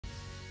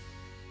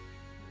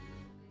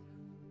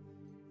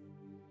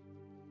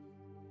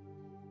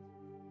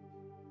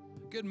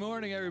Good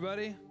morning,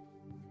 everybody.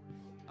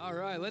 All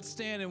right, let's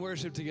stand and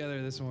worship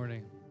together this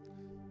morning.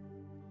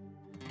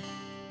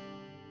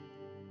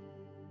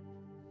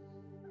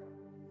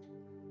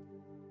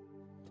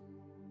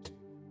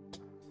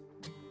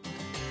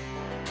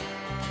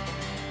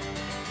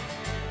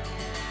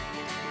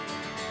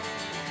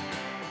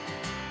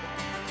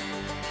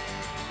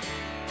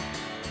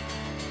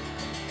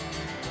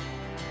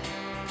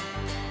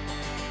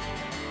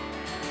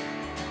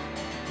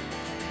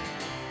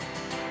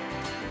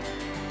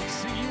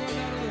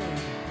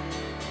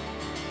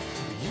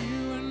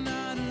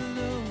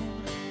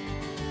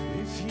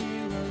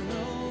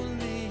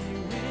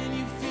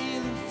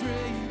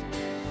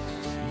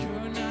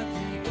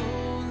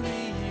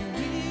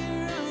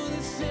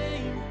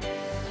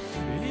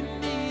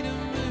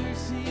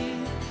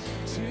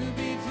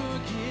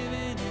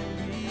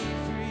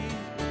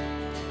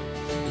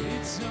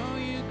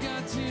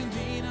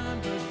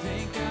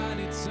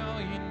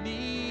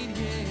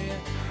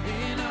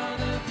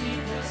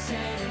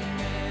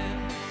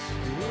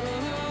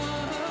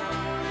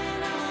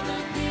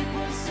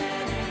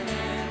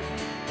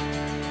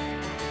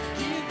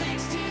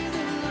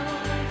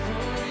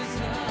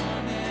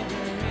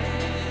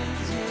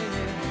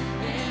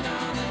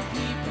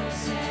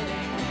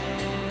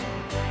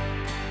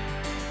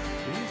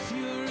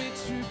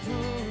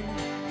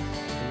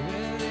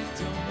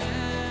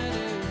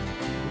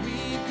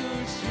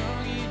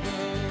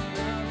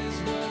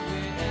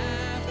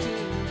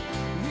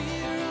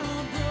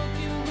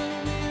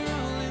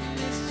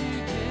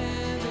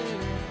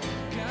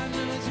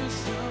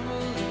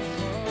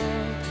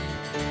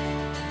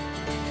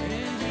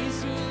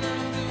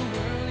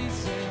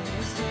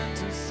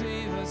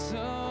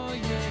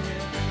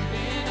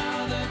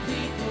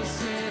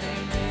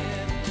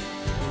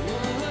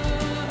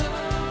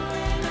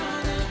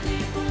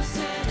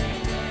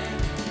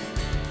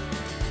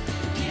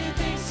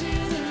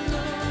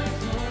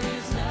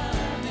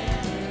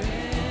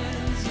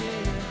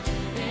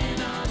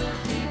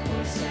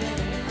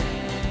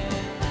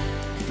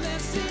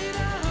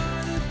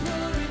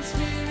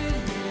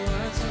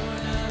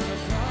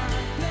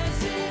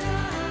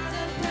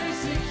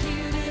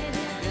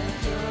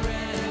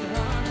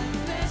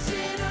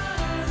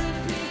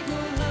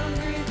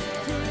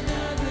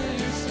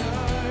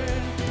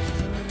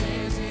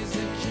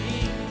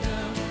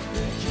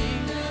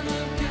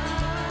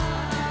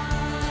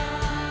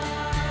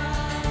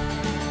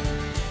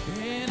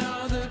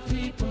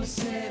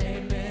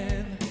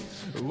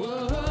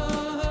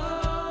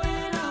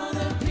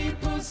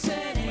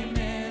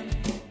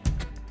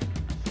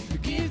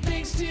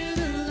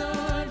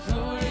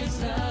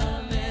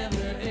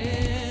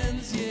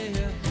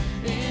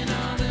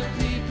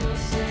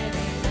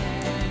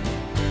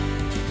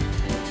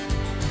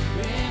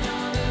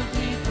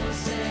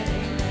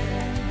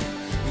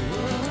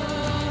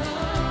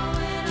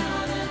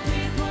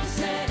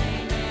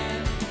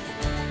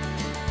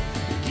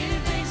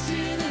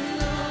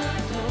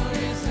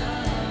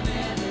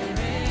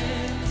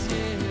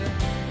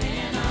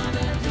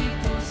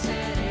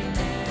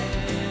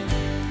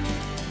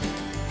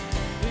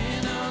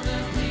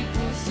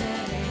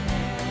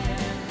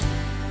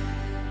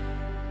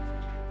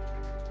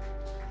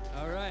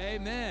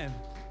 Amen.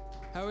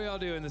 How are we all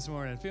doing this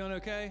morning? Feeling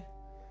okay?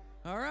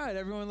 All right,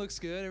 everyone looks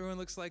good. Everyone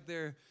looks like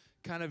they're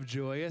kind of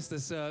joyous.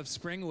 This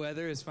spring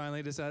weather has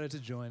finally decided to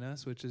join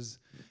us, which is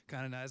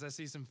kind of nice. I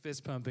see some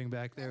fist pumping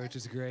back there, which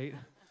is great.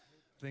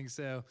 I think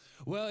so.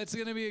 Well, it's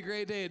going to be a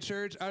great day at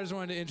church. I just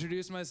wanted to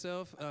introduce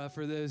myself.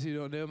 For those who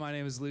don't know, my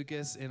name is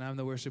Lucas, and I'm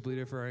the worship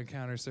leader for our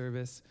Encounter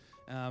service.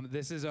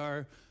 This is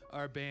our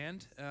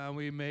band.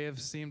 We may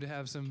have seemed to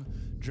have some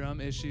drum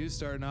issues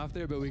starting off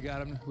there, but we got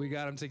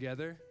them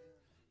together.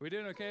 We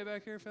doing okay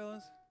back here,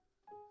 fellas?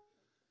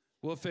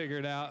 We'll figure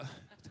it out.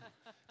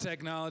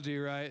 Technology,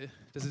 right?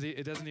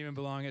 It doesn't even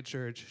belong at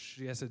church.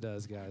 Yes, it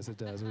does, guys. It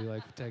does. We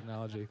like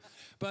technology.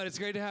 But it's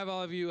great to have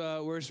all of you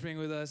worshiping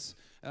with us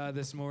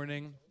this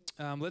morning.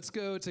 Let's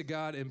go to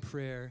God in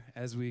prayer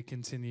as we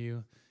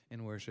continue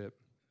in worship.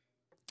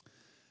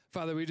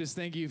 Father, we just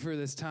thank you for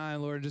this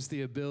time, Lord, just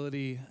the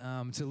ability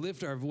to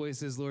lift our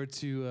voices, Lord,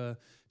 to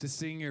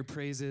sing your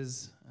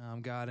praises,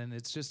 God, and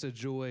it's just a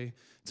joy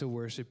to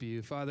worship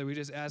you. Father, we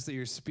just ask that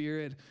your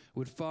Spirit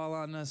would fall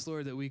on us,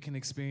 Lord, that we can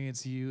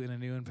experience you in a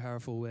new and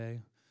powerful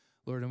way,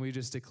 Lord, and we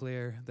just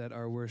declare that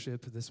our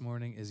worship this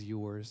morning is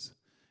yours,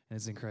 and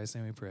it's in Christ's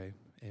name we pray.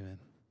 Amen.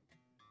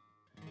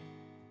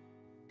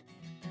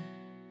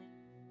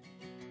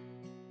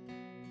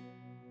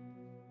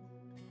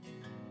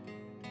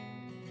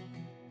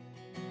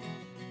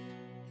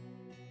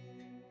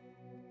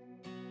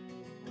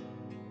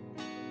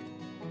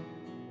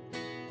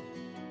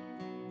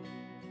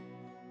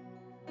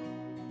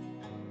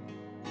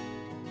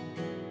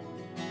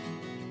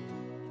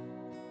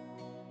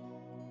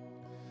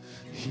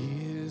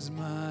 Here's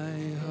my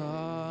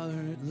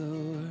heart,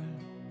 Lord.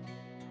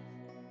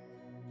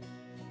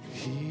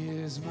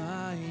 Here's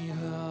my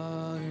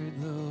heart,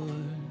 Lord.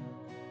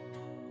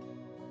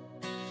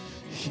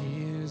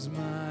 Here's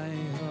my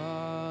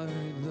heart,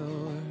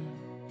 Lord.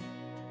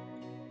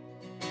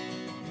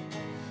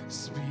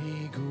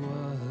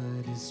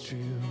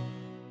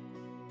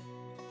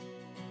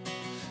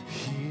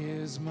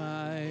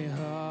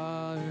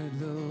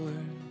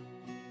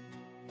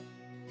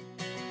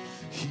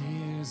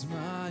 Here's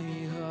my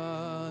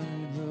heart,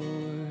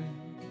 Lord.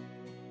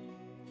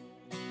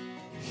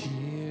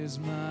 Here's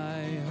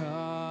my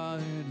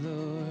heart,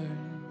 Lord.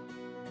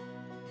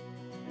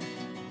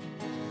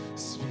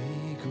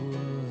 Speak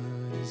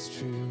what is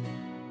true,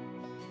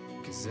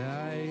 'cause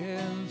I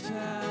am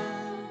found.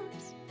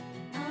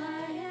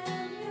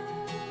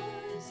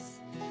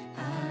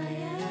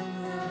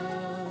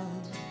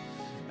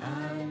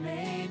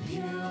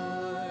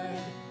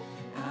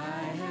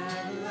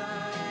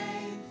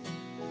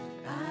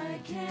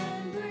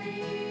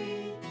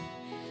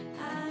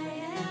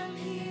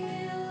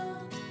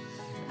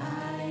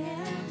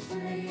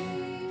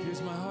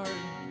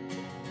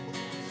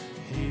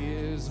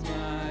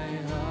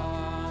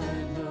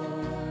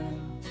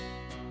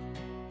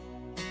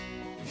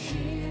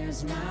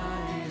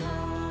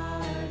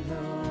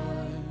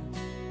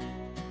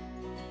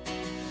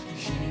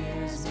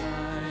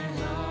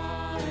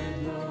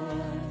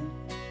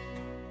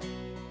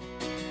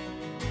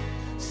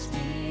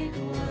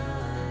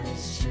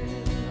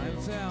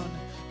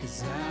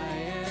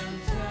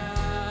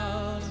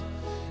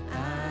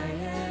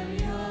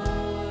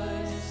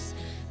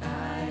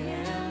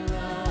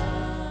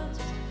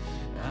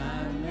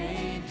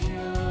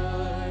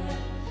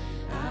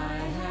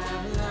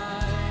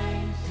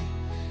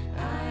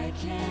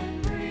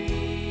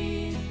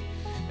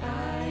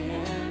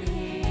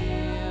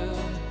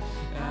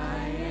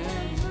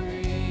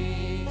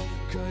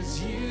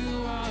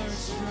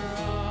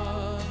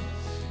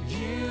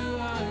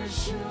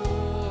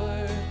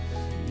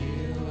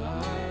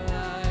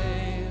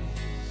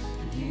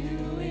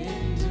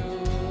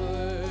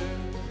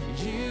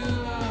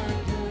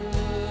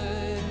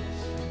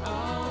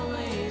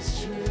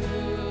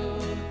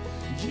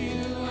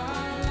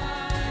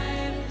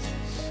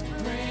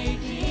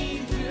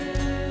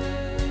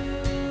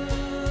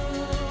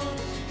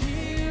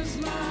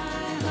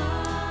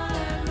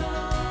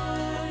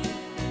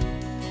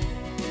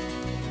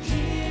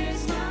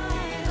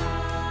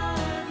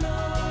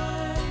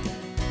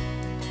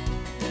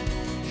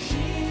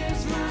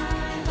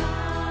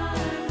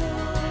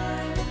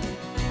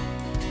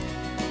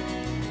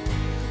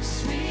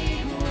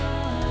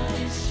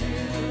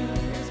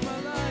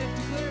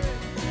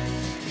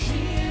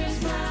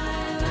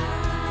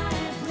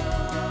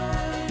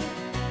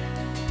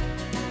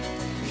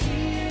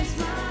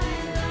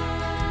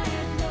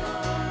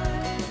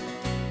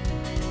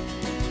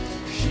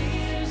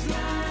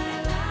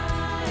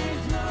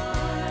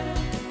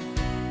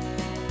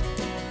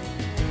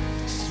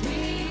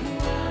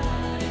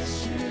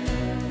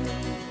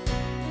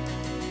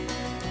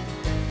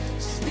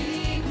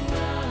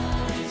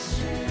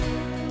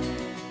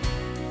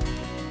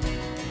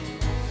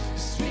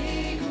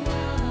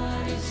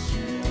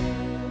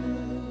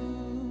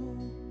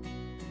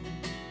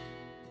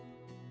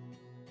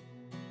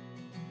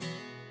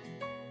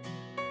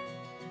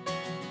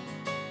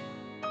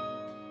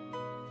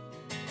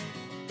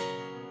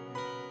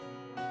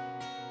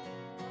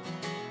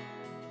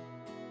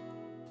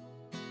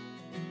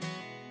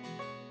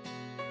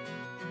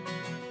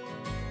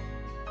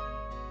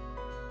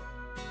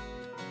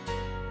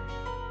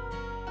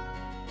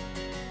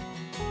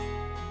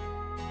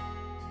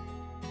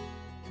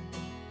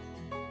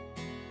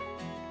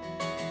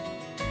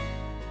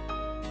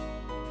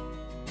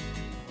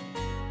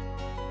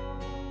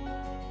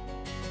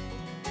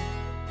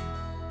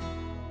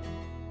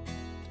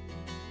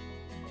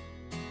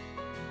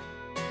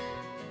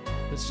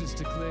 Let's just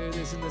declare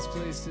this in this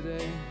place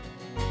today.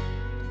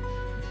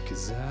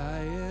 'Cause I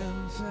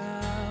am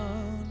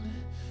found,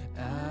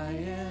 I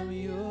am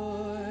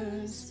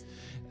yours,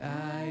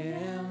 I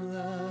am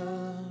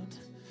loved,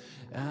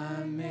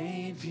 I'm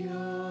made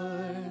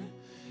pure,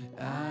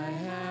 I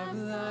have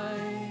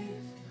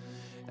life,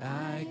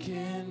 I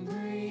can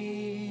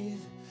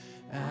breathe,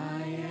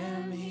 I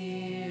am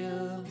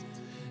healed,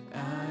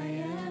 I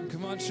am.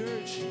 Come on,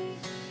 church.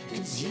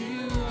 'Cause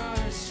you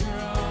are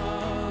strong.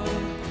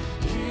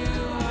 You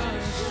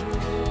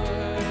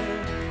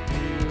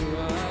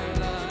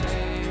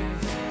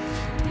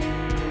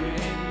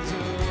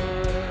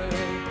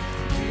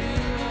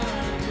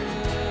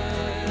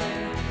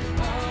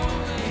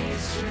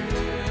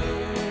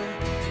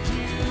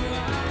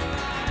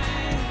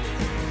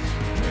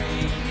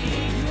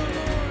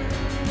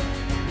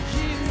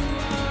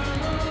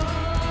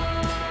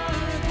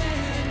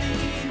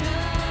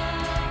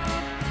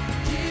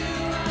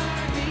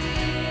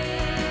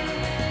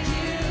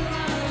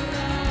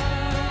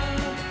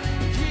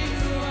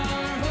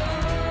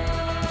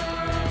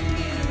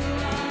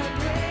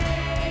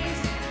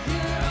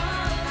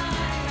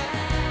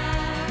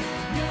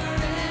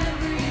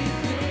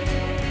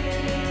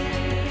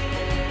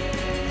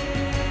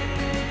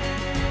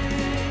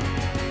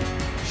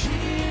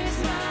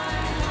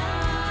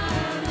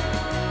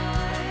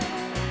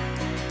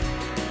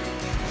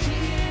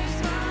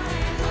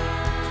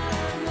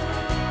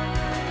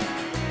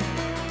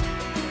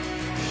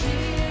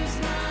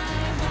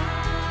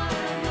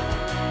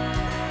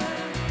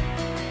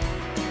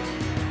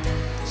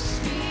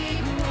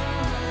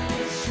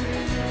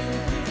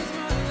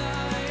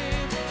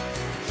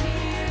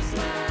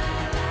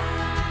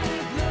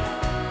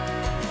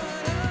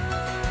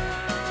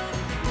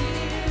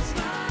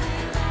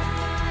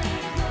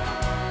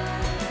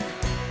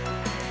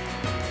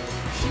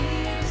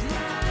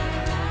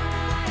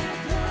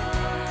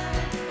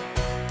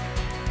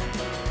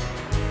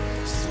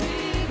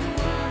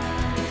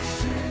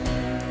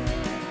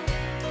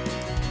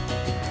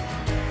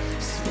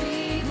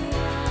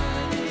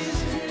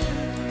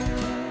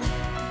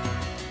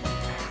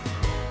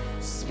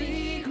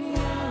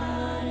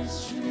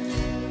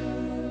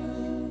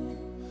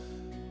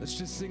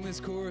just sing this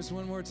chorus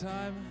one more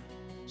time.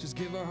 Just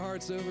give our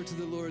hearts over to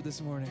the Lord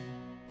this morning.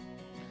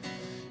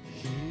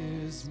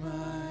 Here's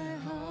my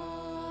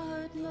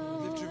heart,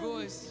 Lord. Lift your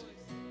voice.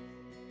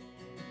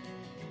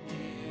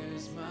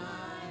 Here's my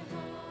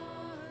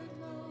heart,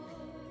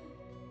 Lord.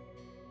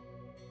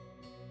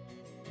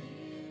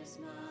 Here's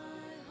my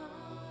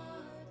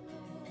heart,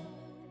 Lord.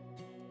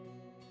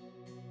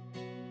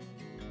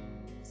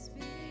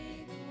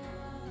 Speak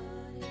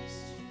what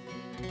is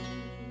true.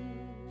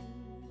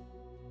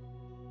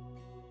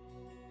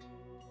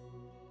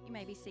 You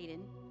may be seated.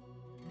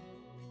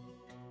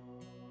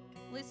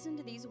 Listen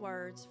to these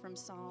words from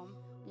Psalm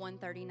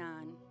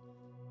 139.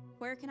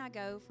 Where can I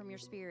go from your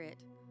spirit?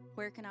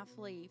 Where can I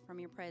flee from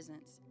your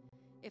presence?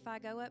 If I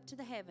go up to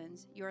the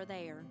heavens, you are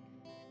there.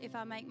 If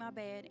I make my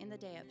bed in the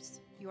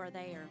depths, you are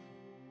there.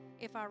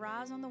 If I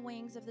rise on the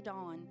wings of the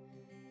dawn,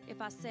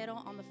 if I settle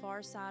on the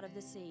far side of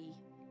the sea,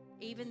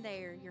 even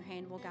there your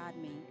hand will guide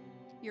me.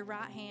 Your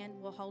right hand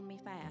will hold me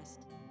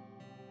fast.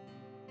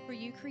 For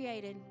you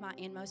created my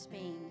inmost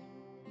being.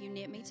 You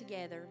knit me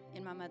together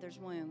in my mother's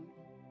womb.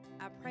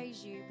 I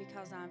praise you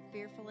because I am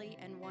fearfully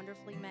and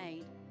wonderfully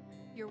made.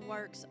 Your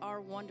works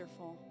are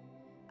wonderful.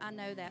 I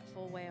know that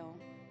full well.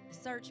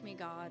 Search me,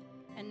 God,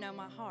 and know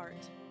my heart.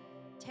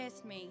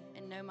 Test me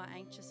and know my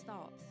anxious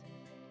thoughts.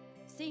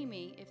 See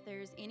me if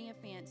there is any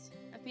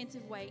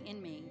offensive way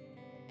in me,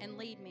 and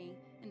lead me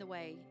in the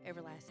way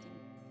everlasting.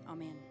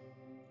 Amen.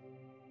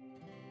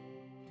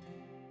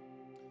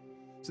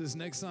 So this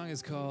next song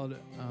is called,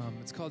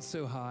 it's called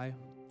So High.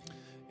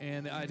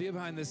 And the idea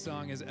behind this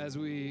song is as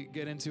we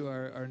get into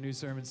our new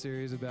sermon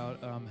series about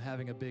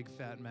having a big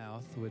fat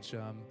mouth, which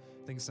I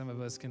think some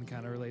of us can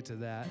kind of relate to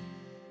that.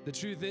 The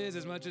truth is,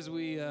 as much as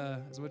we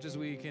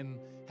can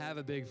have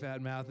a big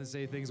fat mouth and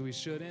say things we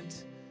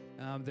shouldn't,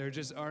 there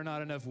just are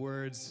not enough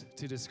words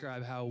to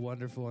describe how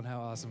wonderful and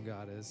how awesome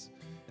God is.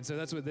 And so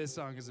that's what this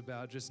song is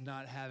about, just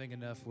not having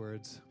enough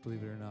words,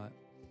 believe it or not.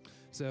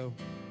 So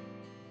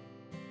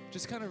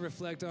just kind of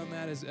reflect on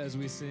that as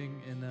we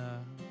sing, and I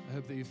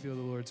hope that you feel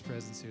the Lord's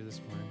presence here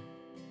this morning.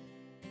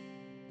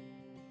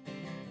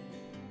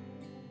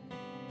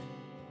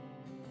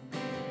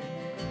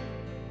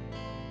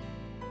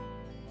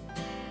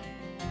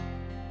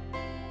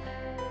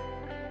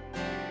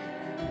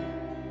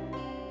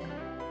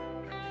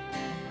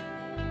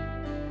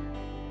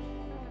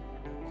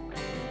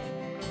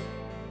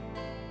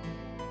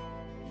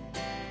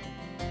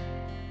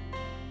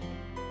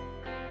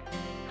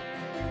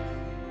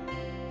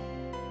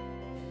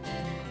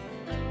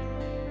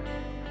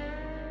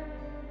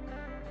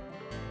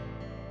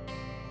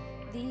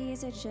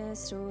 These are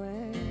just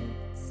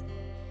words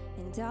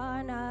and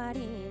are not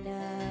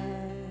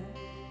enough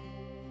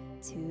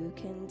to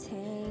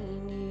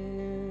contain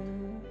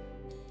you.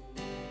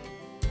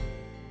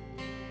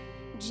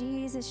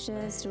 Jesus,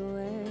 just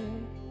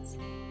words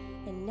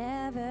and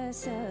never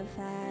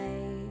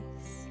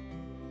suffice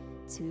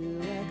to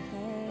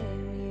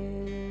acclaim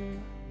you.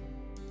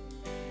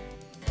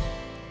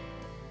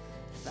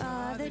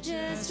 Father,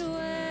 just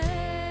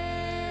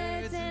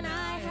words and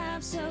I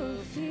have so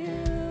few.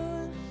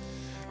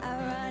 I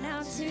run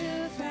out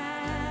too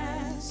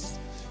fast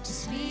to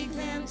speak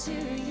them to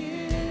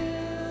you.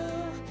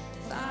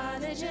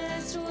 Father,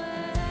 just words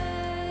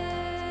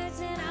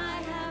and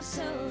I have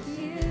so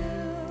few.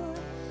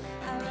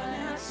 I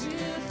run out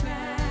too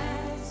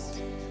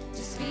fast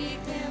to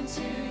speak them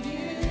to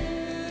you.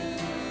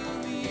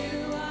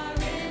 You are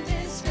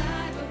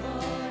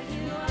indescribable.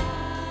 You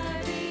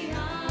are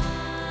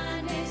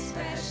beyond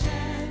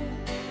expression.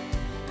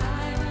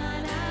 I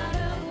run out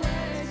of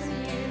words in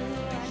you.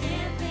 I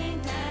can't think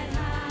that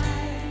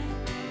high.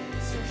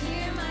 So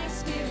hear my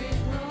spirit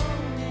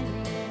roam in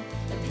me.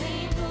 The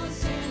painful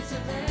sense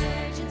of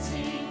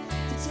urgency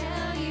to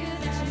tell you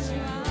that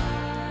you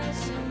are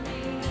to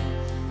me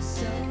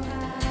so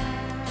high.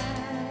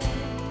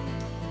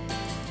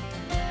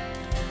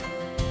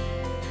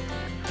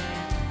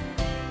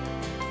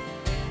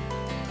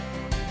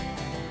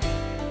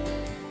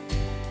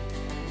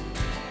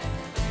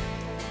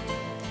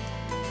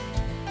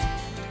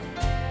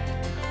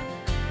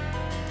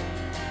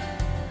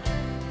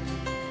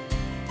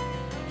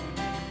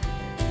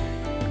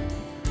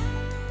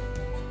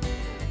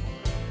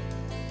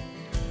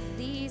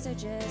 These are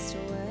just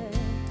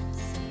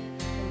words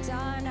and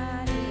are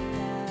not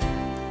enough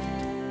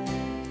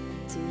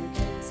to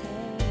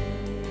contain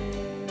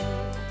you.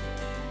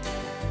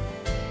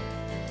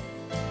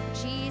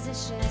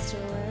 Jesus, just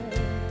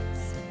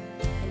words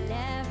and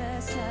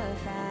never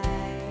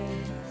suffice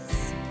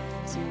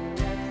to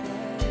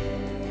acclaim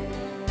you.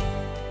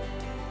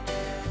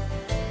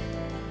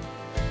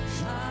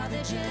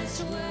 Father,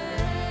 just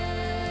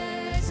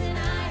words and I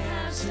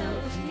have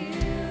so few.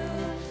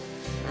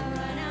 I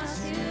run out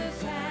too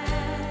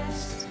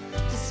fast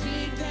to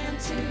speak them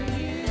to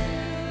you.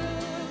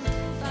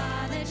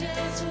 Father,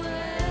 just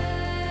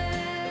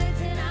words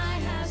and I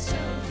have so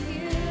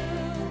few.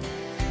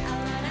 I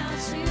run out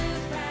too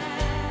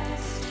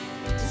fast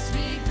to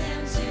speak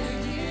them to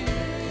you.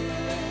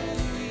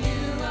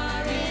 You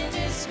are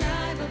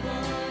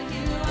indescribable.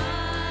 You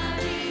are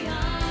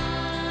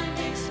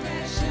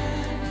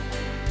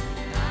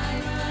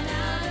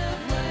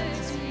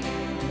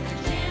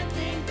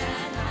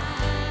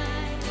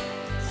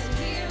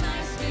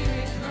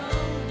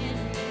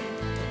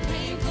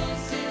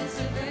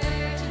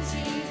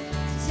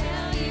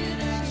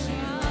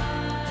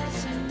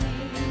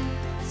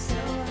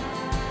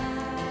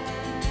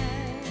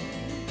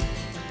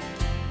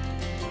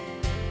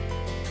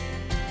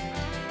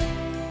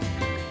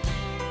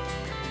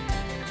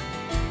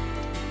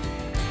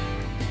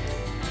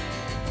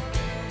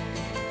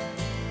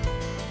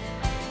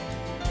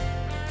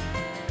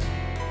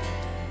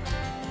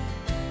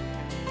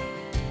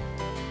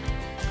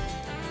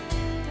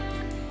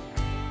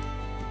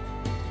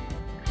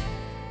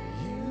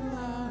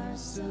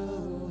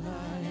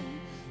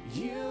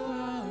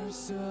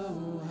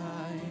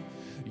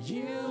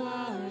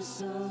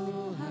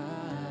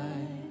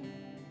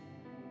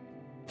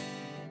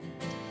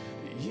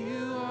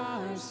You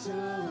are so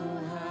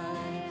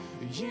high.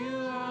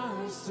 You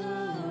are so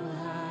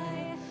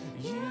high.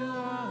 You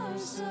are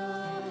so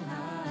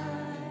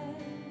high.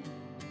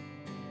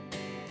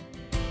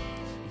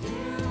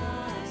 You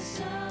are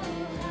so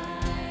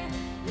high.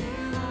 You are so high. You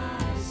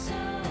are so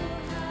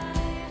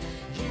high.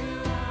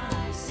 You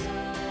are so high. You are so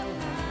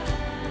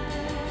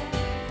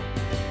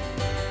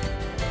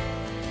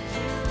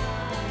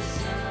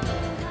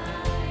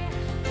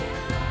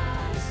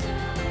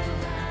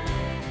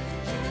high.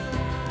 You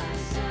are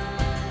so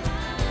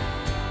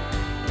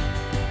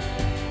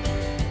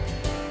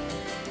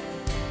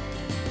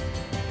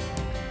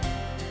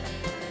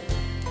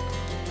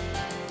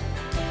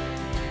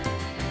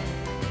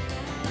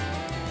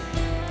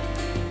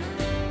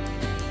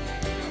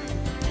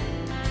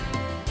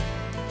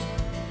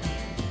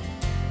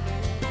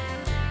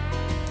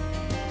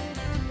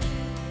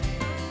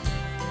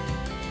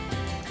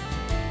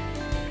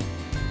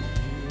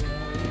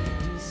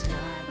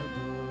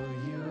indescribable,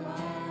 you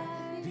are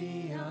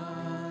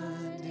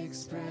beyond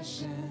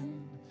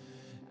expression.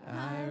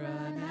 I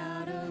run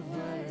out of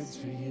words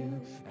for you,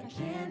 I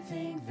can't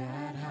think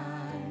that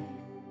high.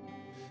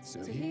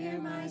 So hear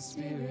my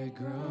spirit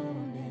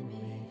groan in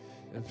me,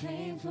 a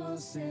painful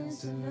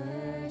sense of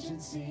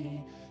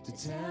urgency to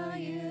tell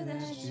you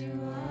that you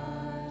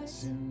are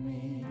to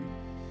me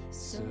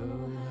so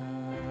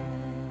high.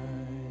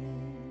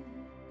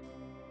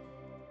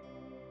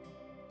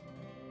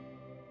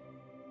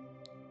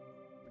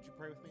 Would you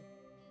pray with me?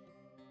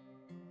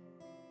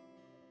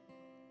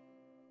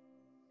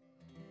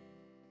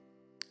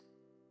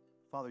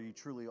 Father, you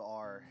truly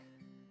are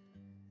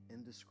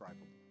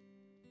indescribable.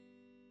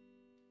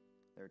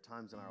 There are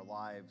times in our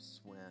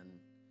lives when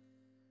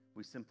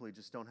we simply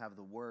just don't have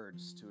the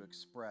words to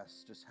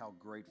express just how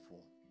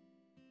grateful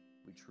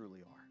we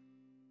truly are.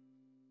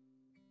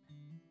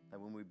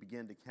 That when we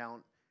begin to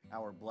count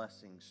our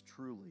blessings,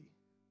 truly,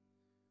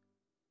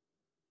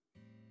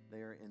 they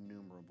are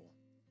innumerable.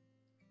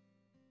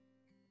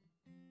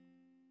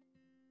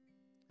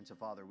 And so,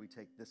 Father, we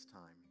take this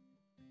time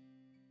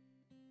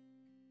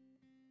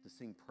to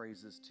sing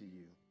praises to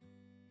you,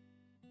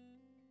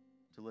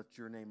 to lift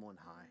your name on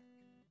high,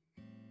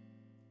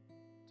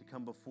 to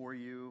come before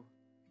you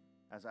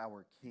as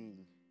our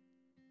King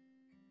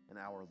and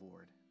our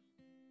Lord.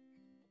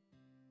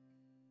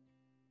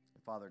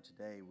 And Father,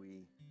 today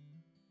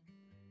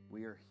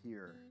we are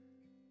here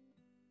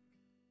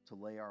to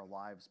lay our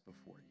lives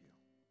before you,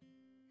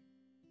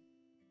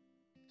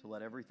 to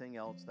let everything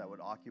else that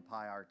would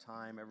occupy our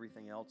time,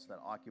 everything else that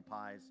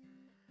occupies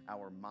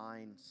our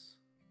minds,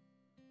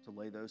 to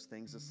lay those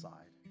things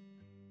aside,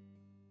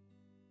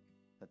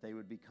 that they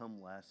would become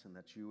less and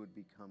that you would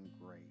become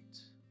great.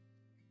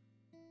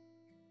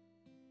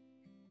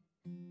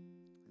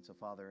 And so,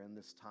 Father, in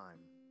this time,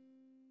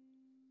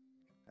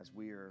 as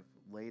we are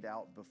laid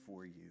out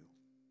before you,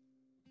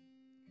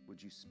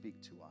 would you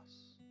speak to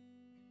us?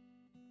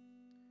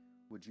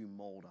 Would you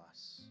mold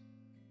us?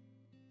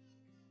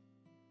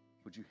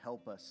 Would you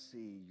help us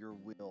see your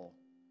will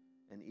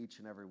in each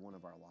and every one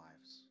of our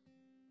lives?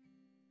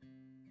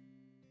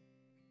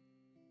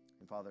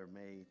 And Father,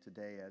 may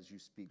today, as you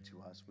speak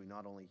to us, we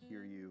not only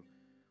hear you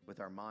with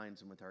our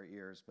minds and with our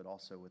ears, but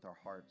also with our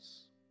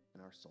hearts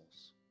and our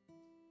souls.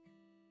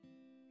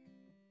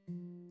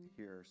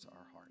 Here's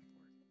our heart,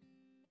 Lord.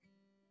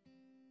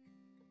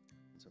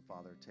 And so,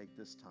 Father, take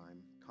this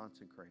time,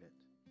 consecrate it,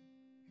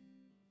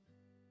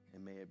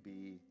 and may it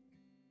be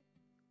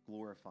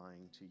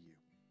glorifying to you.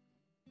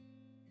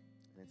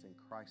 And it's in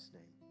Christ's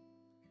name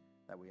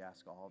that we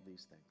ask all of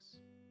these things.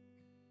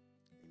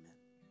 Amen.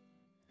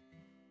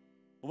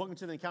 Well, welcome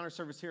to the Encounter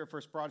service here at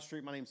First Broad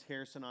Street. My name's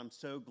Harrison. I'm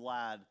so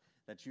glad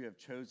that you have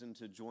chosen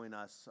to join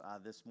us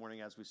this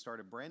morning as we start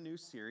a brand new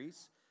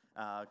series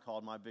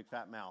called My Big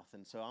Fat Mouth.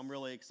 And so I'm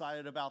really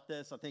excited about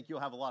this. I think you'll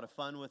have a lot of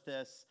fun with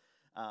this.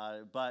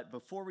 But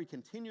before we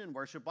continue in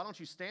worship, why don't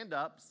you stand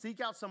up, seek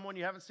out someone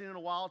you haven't seen in a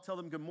while, tell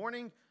them good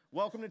morning,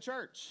 welcome to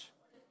church.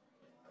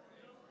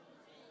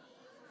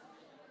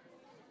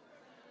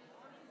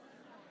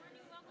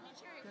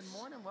 Good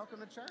morning, welcome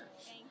to church.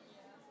 Thank you.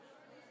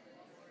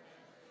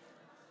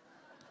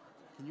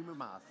 Can you move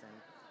my thing?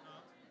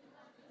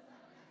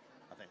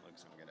 I think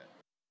Luke's gonna get it.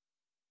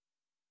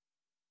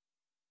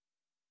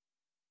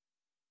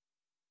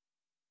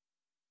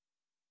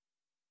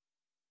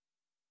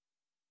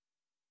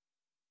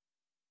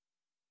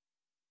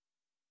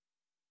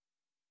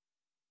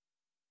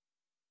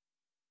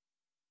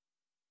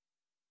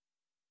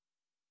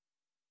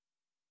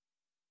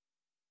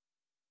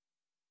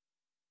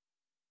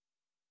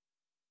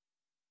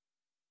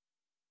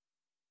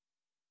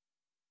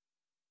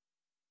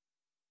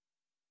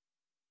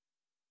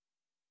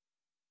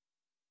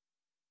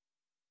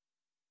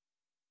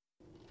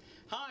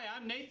 Hi,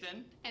 I'm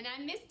Nathan. And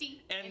I'm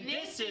Misty. And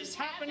this is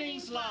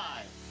Happenings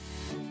Live.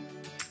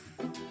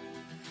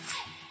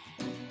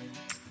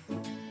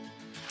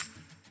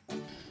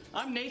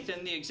 I'm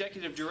Nathan, the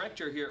Executive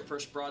Director here at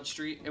First Broad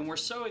Street, and we're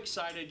so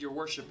excited you're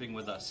worshiping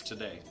with us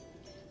today.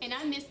 And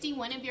I'm Misty,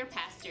 one of your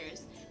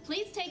pastors.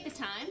 Please take the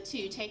time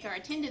to take our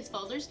attendance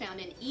folders found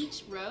in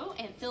each row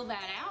and fill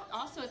that out.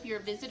 Also, if you're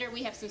a visitor,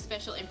 we have some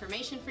special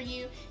information for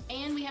you,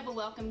 and we have a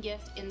welcome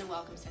gift in the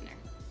Welcome Center.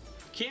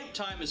 Camp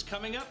time is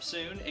coming up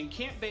soon, and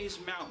Camp Bays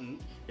Mountain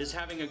is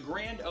having a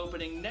grand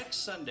opening next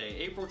Sunday,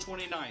 April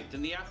 29th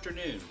in the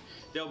afternoon.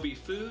 There'll be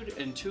food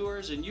and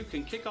tours, and you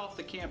can kick off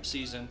the camp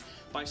season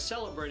by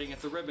celebrating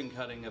at the ribbon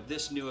cutting of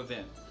this new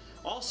event.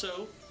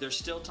 Also, there's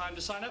still time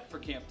to sign up for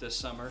camp this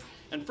summer,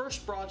 and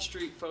First Broad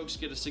Street folks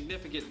get a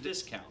significant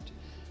discount.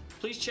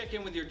 Please check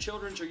in with your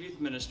children's or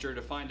youth minister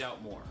to find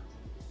out more.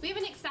 We have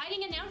an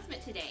exciting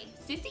announcement today.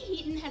 Sissy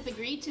Heaton has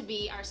agreed to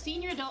be our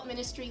senior adult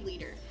ministry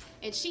leader,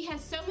 and she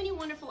has so many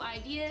wonderful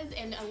ideas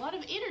and a lot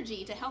of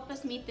energy to help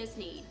us meet this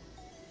need.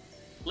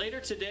 Later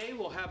today,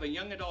 we'll have a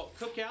young adult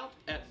cookout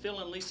at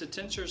Phil and Lisa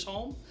Tenser's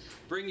home.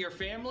 Bring your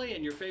family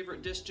and your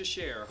favorite dish to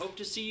share. Hope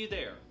to see you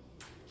there.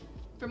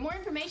 For more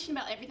information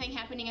about everything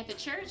happening at the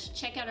church,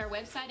 check out our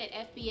website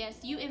at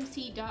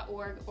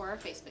fbsumc.org or our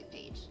Facebook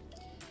page.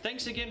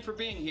 Thanks again for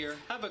being here.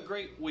 Have a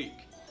great week.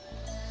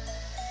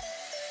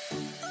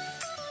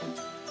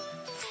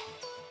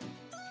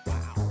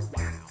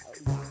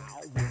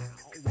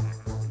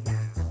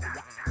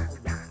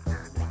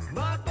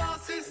 My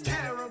boss is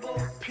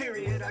terrible,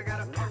 period. I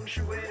gotta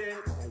punctuate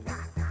it.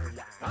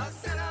 I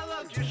said I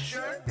loved your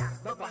shirt,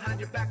 but behind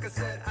your back I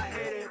said I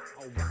hate it.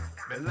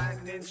 May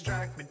lightning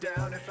strike me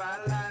down if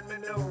I lied, may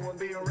no one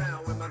be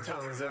around when my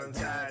tongue's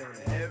untied.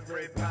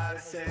 Everybody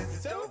says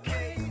it's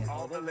okay,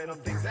 all the little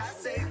things I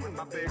say with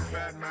my big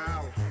fat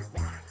mouth.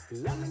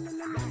 La la la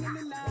la la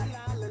la la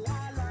la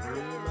la la.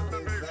 My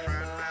big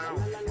fat mouth.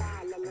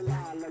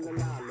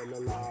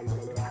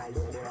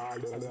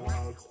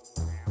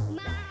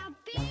 My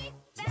big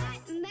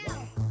fat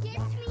mouth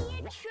gets me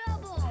in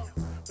trouble.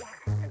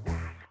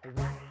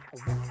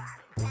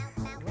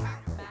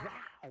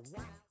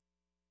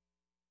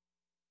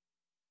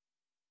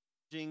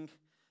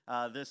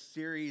 This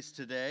series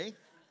today.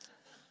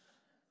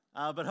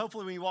 But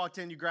hopefully when you walked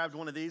in, you grabbed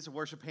one of these, a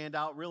worship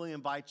handout. Really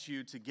invite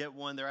you to get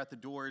one. They're at the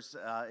doors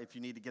if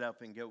you need to get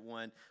up and get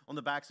one. On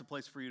the back's a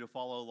place for you to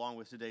follow along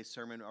with today's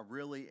sermon. I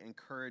really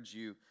encourage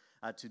you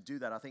to do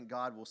that. I think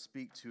God will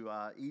speak to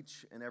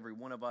each and every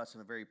one of us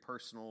in a very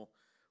personal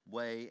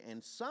way.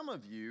 And some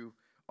of you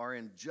are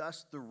in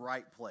just the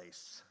right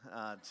place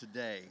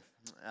today.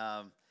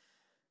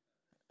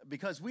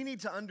 Because we need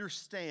to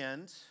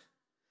understand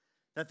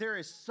that there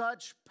is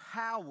such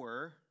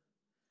power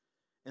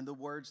in the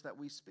words that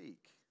we speak.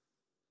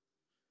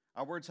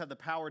 Our words have the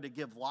power to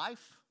give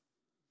life,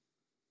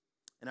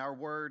 and our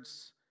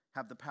words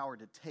have the power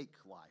to take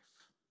life.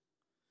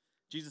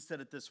 Jesus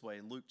said it this way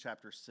in Luke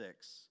chapter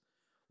 6,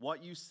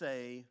 what you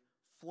say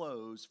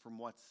flows from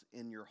what's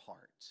in your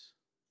heart.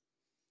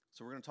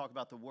 So we're going to talk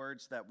about the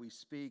words that we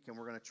speak, and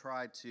we're going to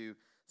try to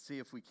see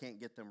if we can't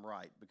get them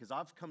right. Because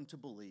I've come to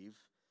believe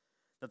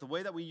that the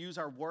way that we use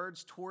our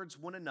words towards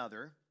one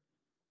another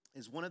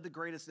is one of the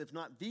greatest, if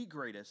not the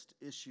greatest,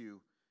 issue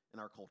in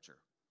our culture.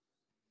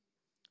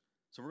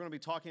 So we're going to be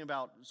talking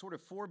about sort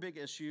of 4 big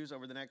issues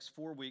over the next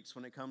 4 weeks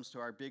when it comes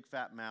to our big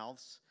fat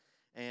mouths.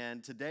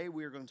 And today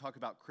we are going to talk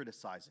about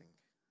criticizing.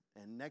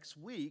 And next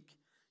week,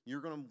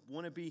 you're going to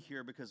want to be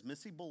here because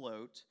Missy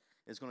Belote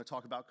is going to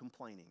talk about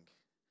complaining.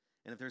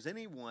 And if there's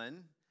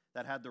anyone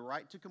that had the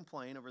right to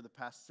complain over the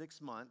past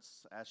 6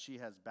 months as she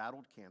has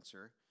battled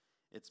cancer,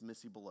 it's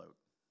Missy Belote.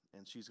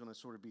 And she's going to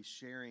sort of be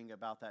sharing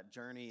about that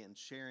journey and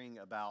sharing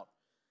about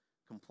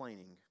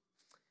complaining.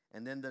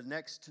 And then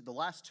the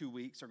last 2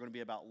 weeks are going to be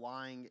about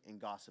lying and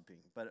gossiping.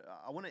 But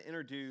I want to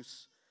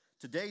introduce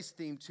today's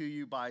theme to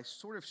you by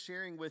sort of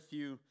sharing with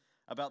you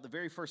about the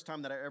very first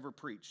time that I ever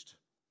preached.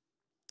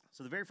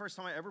 So the very first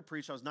time I ever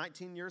preached, I was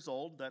 19 years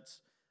old. That's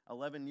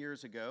 11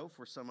 years ago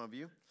for some of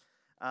you.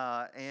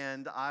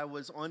 And I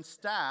was on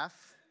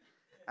staff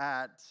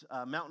at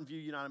Mountain View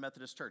United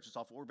Methodist Church. It's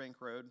off Orbank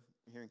Road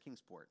here in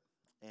Kingsport.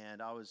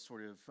 And I was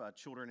sort of a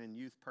children and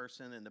youth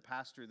person, and the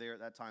pastor there at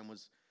that time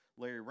was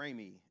Larry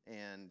Ramey.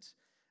 And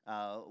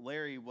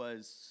Larry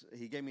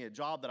he gave me a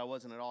job that I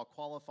wasn't at all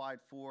qualified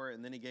for,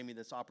 and then he gave me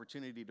this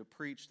opportunity to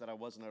preach that I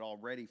wasn't at all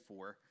ready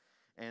for.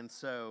 And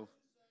so,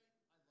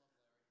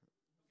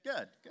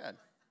 good.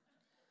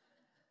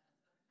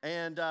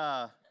 And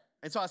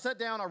so I sat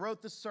down, I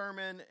wrote the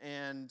sermon,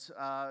 and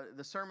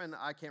the sermon,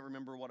 I can't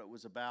remember what it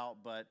was about,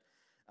 but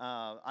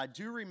I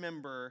do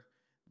remember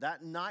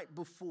that night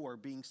before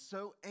being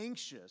so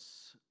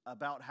anxious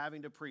about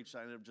having to preach,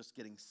 I ended up just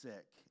getting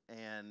sick.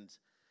 And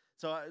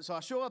so I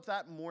show up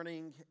that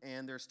morning,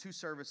 and there's 2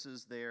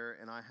 services there,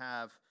 and I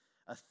have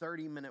a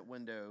 30-minute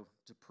window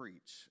to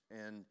preach.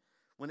 And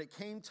when it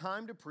came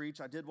time to preach,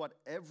 I did what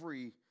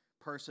every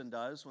person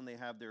does when they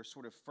have their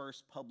sort of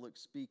first public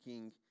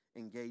speaking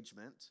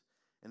engagement,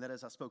 and that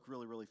is I spoke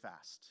really, really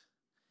fast.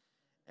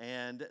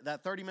 And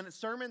that 30-minute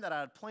sermon that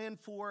I had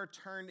planned for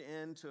turned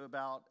into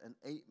about an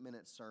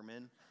 8-minute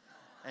sermon.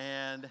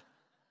 And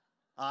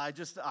I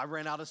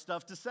ran out of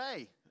stuff to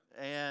say.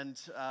 And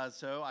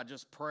so I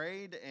just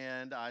prayed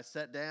and I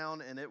sat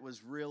down, and it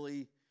was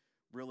really,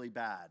 really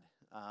bad.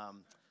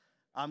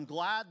 I'm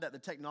glad that the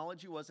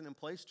technology wasn't in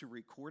place to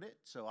record it,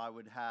 so I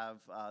would have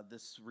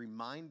this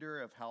reminder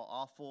of how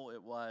awful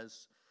it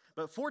was.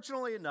 But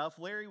fortunately enough,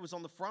 Larry was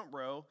on the front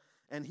row,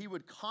 and he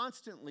would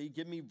constantly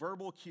give me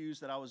verbal cues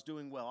that I was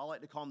doing well. I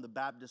like to call them the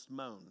Baptist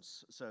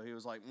moans. So he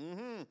was like,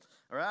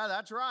 all right,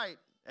 that's right,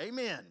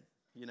 amen,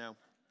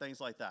 things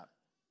like that.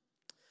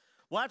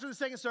 Well, after the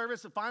second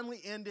service, it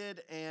finally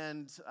ended,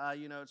 and,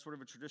 it's sort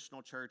of a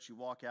traditional church. You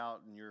walk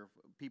out, and your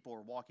people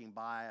are walking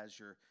by as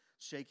you're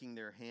shaking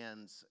their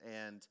hands,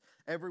 and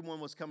everyone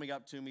was coming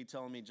up to me,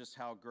 telling me just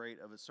how great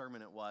of a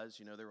sermon it was.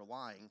 They were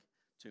lying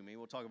to me.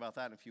 We'll talk about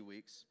that in a few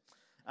weeks.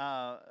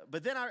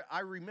 But then I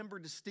remember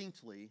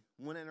distinctly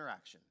one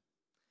interaction.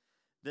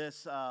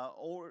 This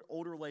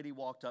older lady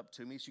walked up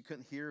to me. She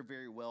couldn't hear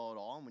very well at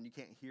all, and when you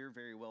can't hear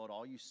very well at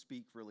all, you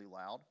speak really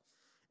loud.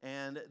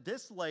 And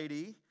this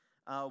lady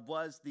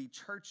was the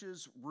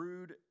church's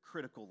rude,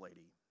 critical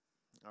lady.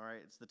 All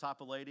right, it's the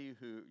type of lady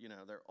who,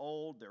 they're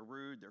old, they're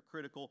rude, they're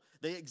critical.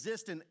 They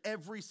exist in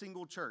every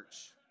single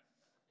church,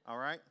 all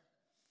right?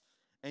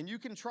 And you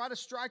can try to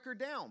strike her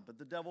down, but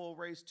the devil will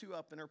raise two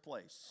up in her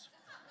place.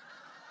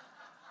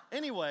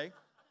 Anyway,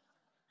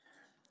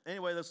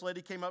 this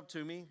lady came up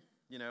to me,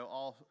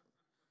 all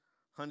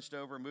hunched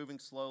over, moving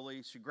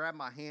slowly. She grabbed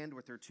my hand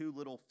with her two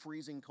little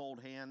freezing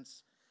cold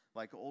hands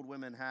like old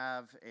women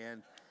have,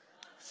 and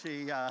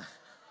she...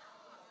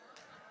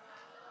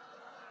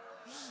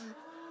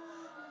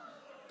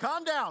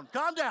 Calm down.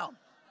 Calm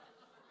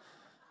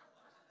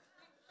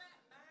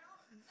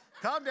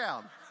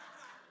down.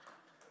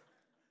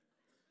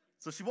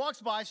 So she walks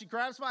by, she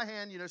grabs my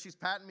hand, she's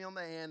patting me on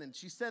the hand, and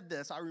she said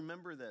this. I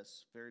remember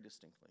this very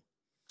distinctly.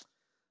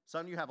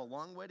 Son, you have a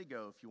long way to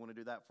go if you want to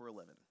do that for a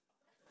living.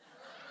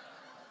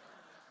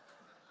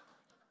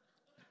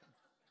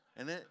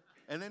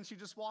 And then she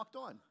just walked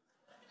on.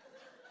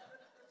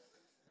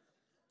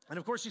 And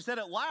of course, she said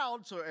it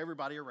loud, so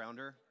everybody around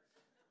her,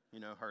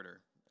 heard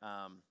her.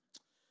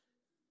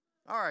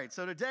 All right,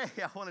 so today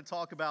I want to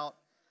talk about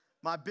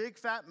my big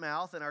fat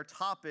mouth, and our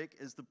topic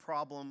is the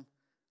problem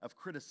of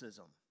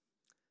criticism.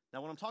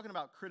 Now, when I'm talking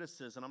about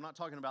criticism, I'm not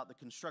talking about the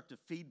constructive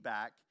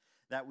feedback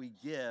that we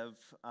give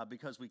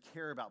because we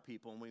care about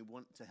people and we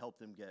want to help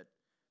them get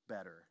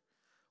better.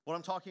 What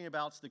I'm talking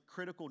about is the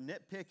critical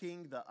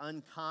nitpicking, the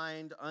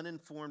unkind,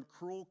 uninformed,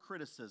 cruel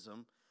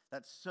criticism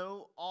that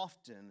so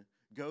often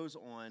goes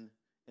on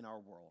in our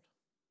world.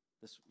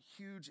 This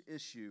huge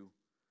issue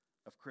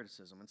of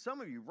criticism. And some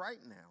of you right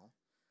now,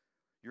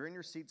 you're in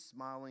your seat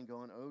smiling,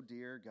 going, oh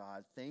dear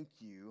God, thank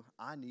you.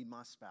 I need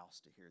my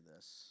spouse to hear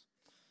this.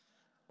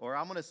 Or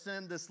I'm going to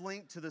send this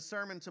link to the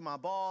sermon to my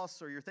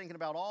boss, or you're thinking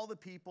about all the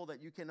people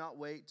that you cannot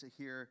wait to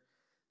hear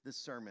this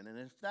sermon. And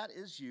if that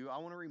is you, I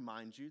want to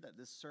remind you that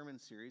this sermon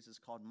series is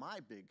called My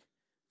Big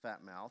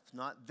Fat Mouth,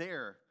 not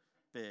Their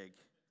Big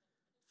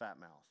Fat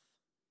Mouth.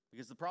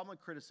 Because the problem with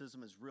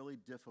criticism is really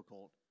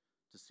difficult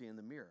to see in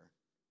the mirror.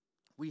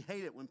 We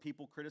hate it when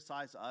people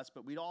criticize us,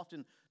 but we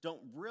often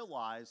don't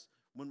realize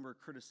when we're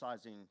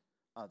criticizing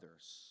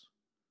others.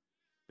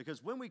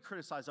 Because when we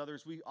criticize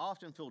others, we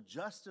often feel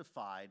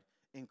justified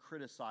in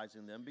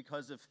criticizing them,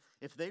 because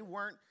if they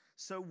weren't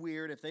so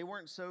weird, if they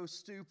weren't so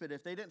stupid,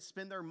 if they didn't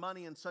spend their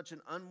money in such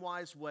an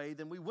unwise way,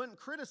 then we wouldn't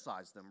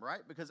criticize them, right?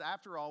 Because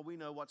after all, we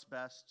know what's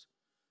best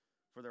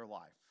for their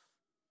life.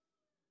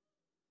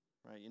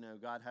 Right?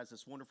 God has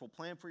this wonderful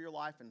plan for your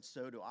life, and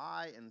so do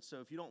I. And so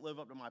if you don't live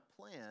up to my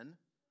plan,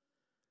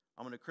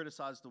 I'm going to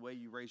criticize the way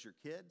you raise your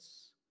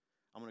kids.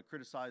 I'm going to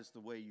criticize the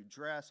way you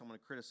dress. I'm going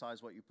to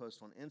criticize what you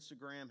post on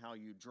Instagram, how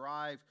you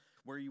drive,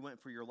 where you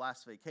went for your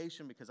last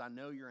vacation, because I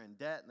know you're in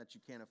debt and that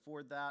you can't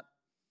afford that.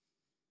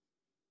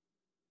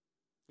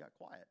 You got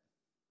quiet.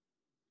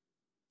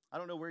 I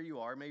don't know where you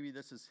are. Maybe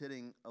this is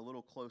hitting a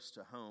little close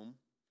to home,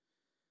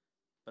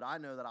 but I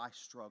know that I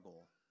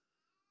struggle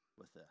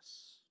with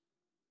this.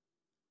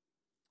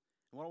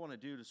 And what I want to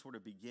do to sort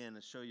of begin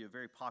is show you a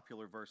very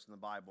popular verse in the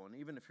Bible. And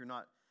even if you're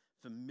not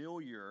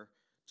familiar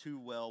too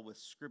well with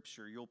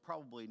Scripture, you'll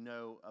probably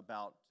know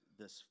about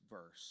this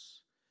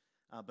verse.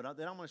 But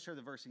then I'm going to share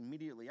the verse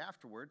immediately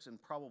afterwards,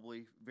 and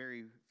probably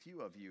very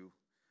few of you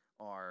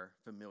are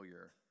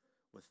familiar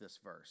with this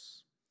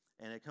verse.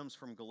 And it comes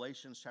from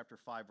Galatians chapter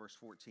 5, verse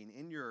 14.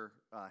 In your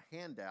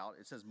handout,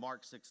 it says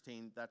Mark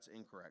 16. That's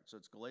incorrect. So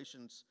it's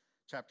Galatians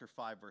chapter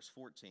 5, verse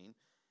 14.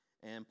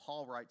 And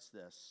Paul writes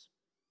this: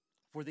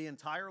 for the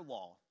entire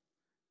law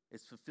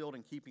is fulfilled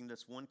in keeping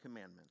this one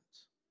commandment: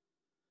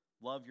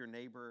 love your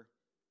neighbor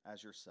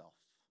as yourself.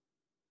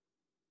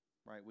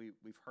 Right? We've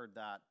heard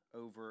that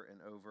over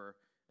and over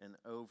and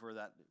over,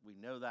 that we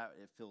know that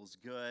it feels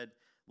good.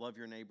 Love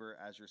your neighbor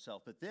as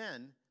yourself. But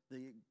then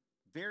the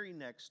very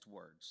next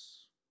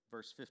words,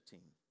 verse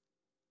 15.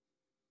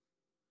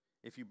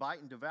 If you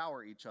bite and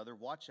devour each other,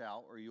 watch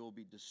out, or you will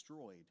be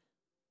destroyed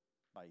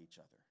by each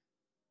other.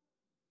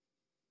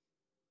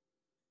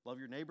 Love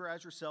your neighbor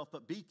as yourself,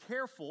 but be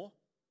careful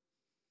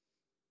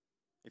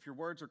if your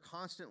words are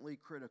constantly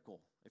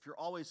critical, if you're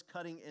always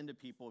cutting into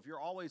people, if you're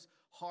always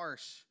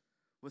harsh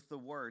with the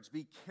words.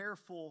 Be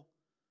careful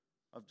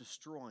of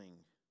destroying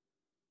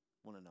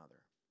one another.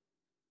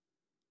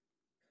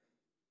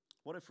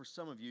 What if for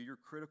some of you, your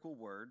critical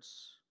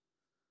words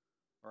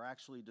are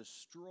actually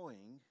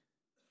destroying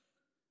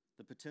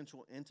the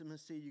potential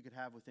intimacy you could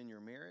have within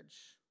your marriage?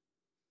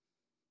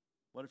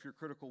 What if your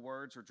critical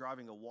words are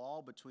driving a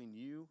wall between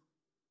you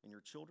and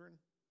your children?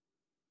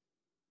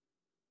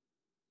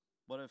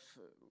 What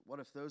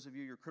if those of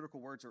you, your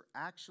critical words are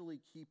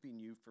actually keeping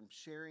you from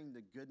sharing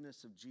the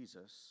goodness of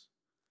Jesus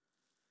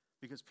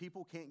because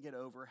people can't get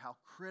over how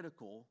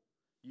critical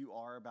you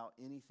are about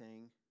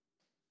anything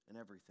and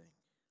everything?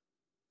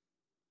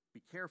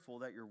 Be careful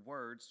that your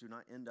words do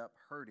not end up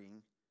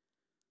hurting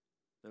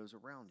those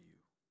around you.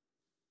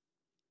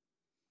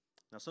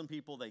 Now, some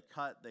people, they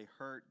cut, they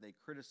hurt, they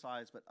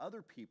criticize, but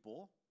other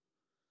people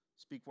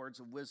speak words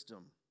of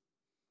wisdom.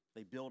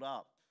 They build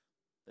up.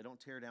 They don't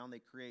tear down, they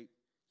create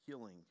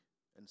healing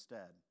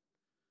instead.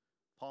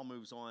 Paul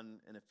moves on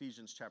in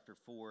Ephesians chapter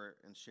 4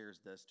 and shares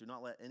this. Do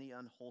not let any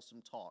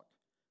unwholesome talk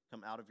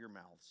come out of your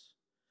mouths,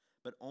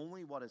 but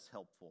only what is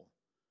helpful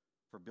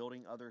for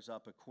building others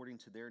up according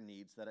to their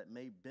needs, that it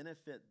may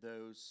benefit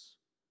those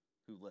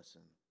who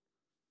listen.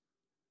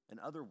 In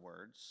other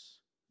words,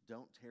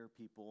 don't tear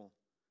people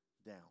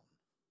down.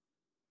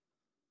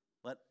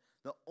 Let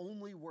the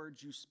only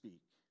words you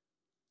speak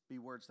be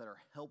words that are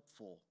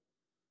helpful,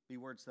 be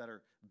words that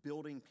are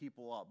building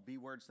people up, be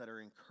words that are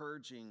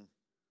encouraging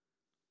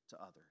to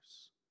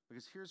others.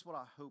 Because here's what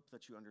I hope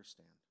that you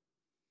understand.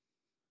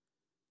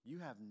 You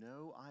have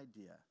no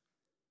idea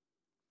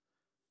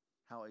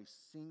how a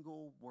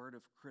single word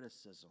of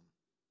criticism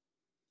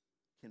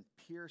can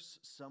pierce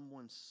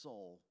someone's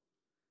soul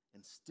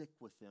and stick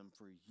with them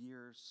for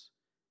years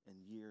and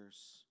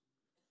years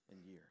and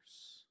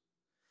years.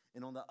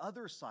 And on the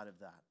other side of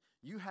that,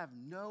 you have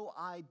no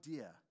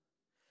idea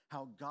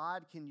how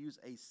God can use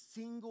a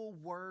single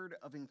word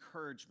of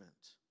encouragement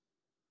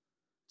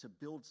to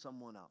build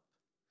someone up,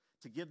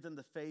 to give them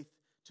the faith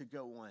to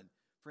go on.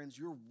 Friends,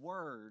 your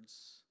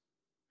words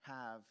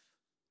have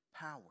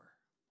power.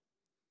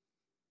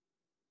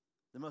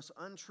 The most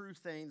untrue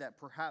thing that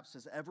perhaps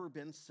has ever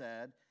been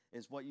said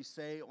is what you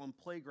say on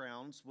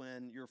playgrounds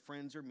when your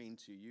friends are mean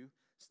to you.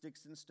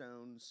 Sticks and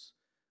stones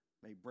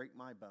may break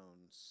my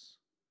bones,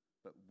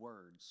 but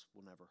words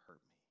will never hurt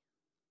me.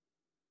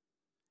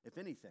 If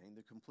anything,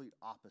 the complete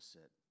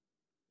opposite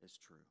is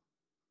true.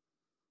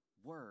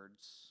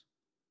 Words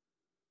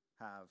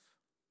have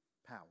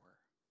power.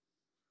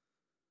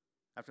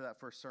 After that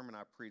first sermon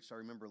I preached, I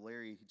remember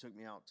Larry, he took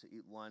me out to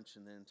eat lunch,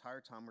 and the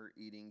entire time we were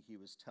eating, he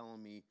was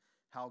telling me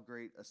how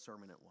great a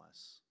sermon it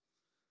was.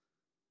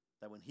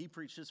 That when he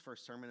preached his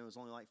first sermon, it was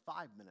only like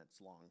 5 minutes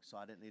long, so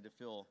I didn't need to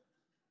feel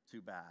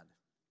too bad.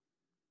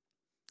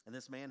 And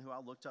this man who I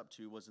looked up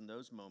to was in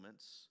those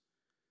moments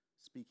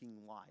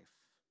speaking life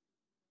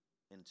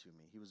into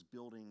me. He was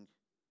building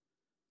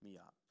me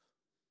up.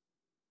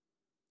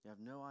 You have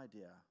no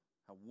idea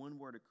how one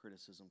word of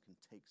criticism can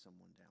take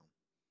someone down.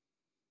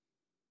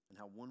 And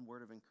how one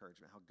word of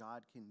encouragement, how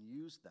God can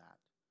use that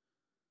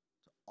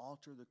to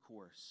alter the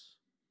course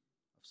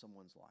of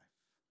someone's life.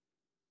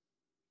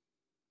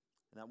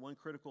 And that one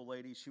critical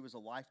lady, she was a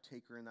life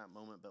taker in that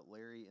moment, but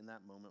Larry in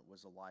that moment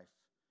was a life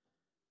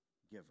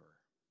giver.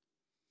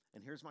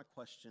 And here's my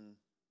question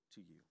to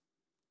you.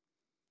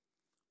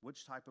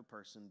 Which type of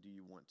person do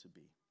you want to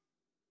be?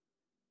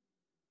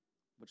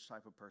 Which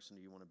type of person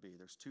do you want to be?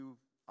 There's two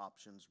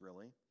options,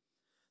 really.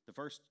 The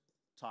first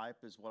type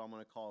is what I'm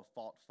going to call a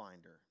fault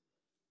finder.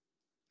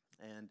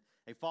 And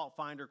a fault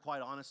finder,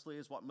 quite honestly,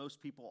 is what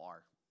most people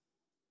are.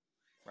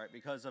 Right?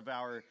 Because of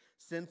our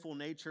sinful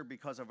nature,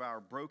 because of our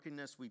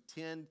brokenness, we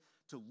tend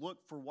to look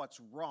for what's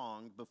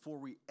wrong before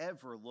we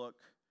ever look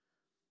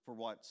for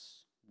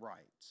what's right.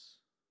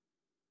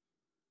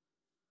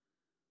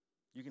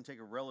 You can take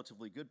a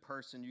relatively good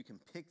person, you can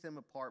pick them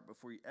apart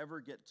before you ever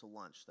get to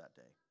lunch that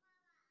day.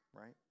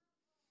 Right?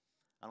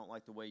 I don't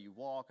like the way you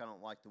walk, I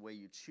don't like the way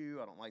you chew,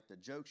 I don't like the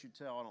jokes you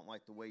tell, I don't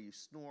like the way you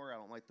snore, I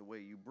don't like the way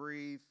you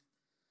breathe.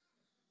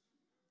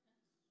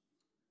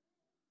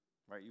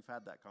 Right, you've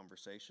had that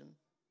conversation.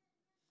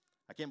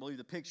 I can't believe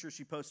the picture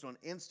she posted on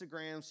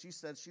Instagram. She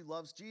said she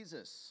loves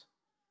Jesus.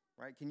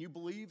 Right? Can you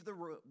believe the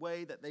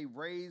way that they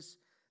raise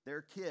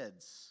their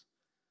kids?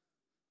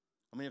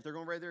 I mean, if they're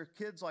going to raise their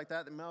kids like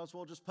that, they might as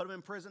well just put them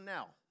in prison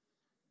now.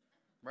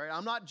 Right?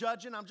 I'm not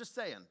judging, I'm just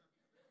saying.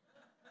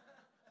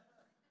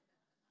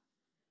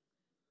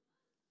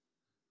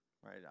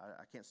 Right?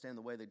 I can't stand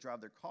the way they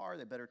drive their car.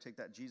 They better take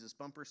that Jesus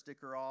bumper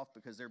sticker off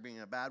because they're being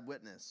a bad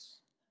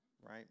witness.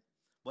 Right?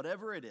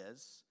 Whatever it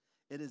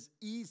is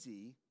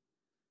easy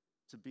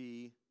to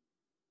be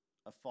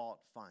a fault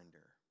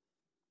finder.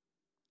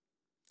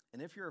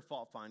 And if you're a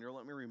fault finder,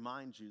 let me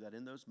remind you that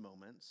in those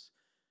moments,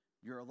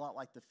 you're a lot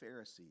like the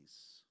Pharisees.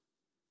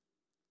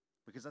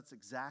 Because that's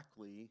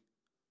exactly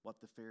what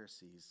the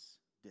Pharisees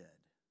did.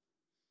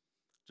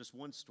 Just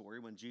one story,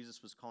 when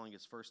Jesus was calling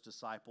his first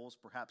disciples,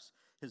 perhaps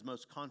his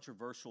most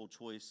controversial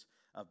choice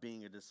of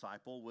being a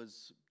disciple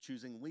was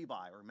choosing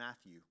Levi or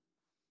Matthew.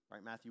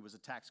 Right? Matthew was a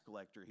tax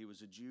collector. He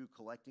was a Jew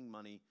collecting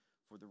money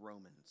for the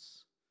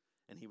Romans.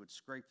 And he would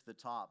scrape the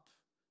top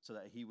so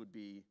that he would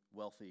be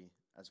wealthy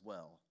as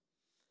well.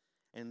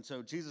 And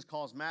so Jesus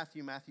calls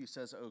Matthew. Matthew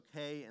says,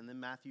 okay. And then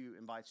Matthew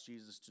invites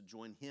Jesus to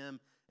join him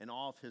and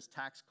all of his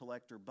tax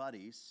collector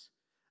buddies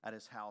at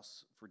his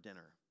house for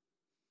dinner.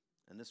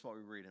 And this is what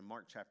we read in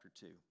Mark chapter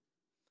 2.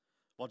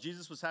 While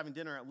Jesus was having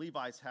dinner at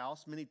Levi's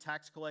house, many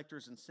tax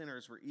collectors and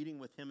sinners were eating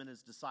with him and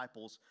his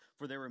disciples,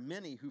 for there were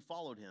many who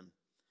followed him.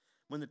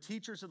 When the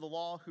teachers of the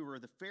law, who were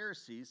the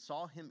Pharisees,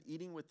 saw him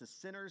eating with the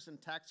sinners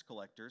and tax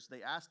collectors,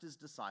 they asked his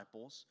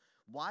disciples,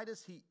 "Why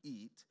does he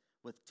eat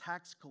with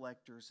tax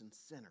collectors and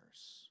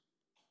sinners?"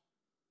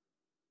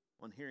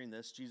 On hearing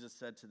this, Jesus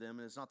said to them,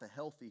 "It is not the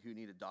healthy who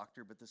need a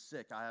doctor, but the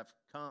sick. I have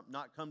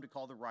not come to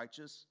call the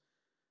righteous,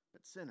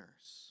 but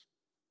sinners."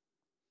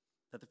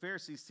 That the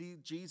Pharisees see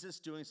Jesus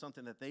doing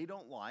something that they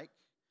don't like,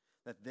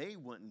 that they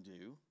wouldn't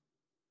do,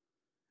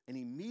 and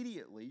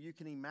immediately you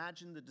can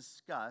imagine the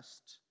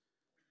disgust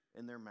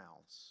in their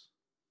mouths.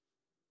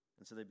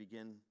 And so they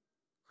begin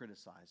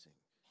criticizing.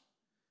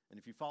 And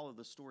if you follow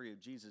the story of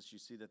Jesus, you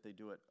see that they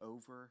do it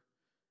over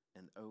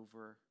and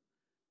over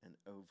and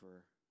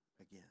over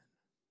again.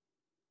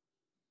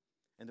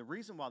 And the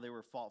reason why they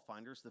were fault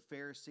finders, the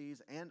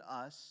Pharisees and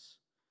us,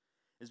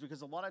 is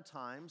because a lot of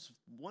times,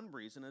 one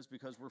reason is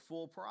because we're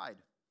full of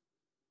pride,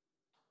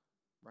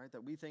 right?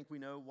 That we think we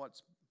know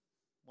what's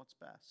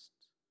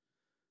best.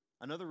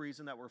 Another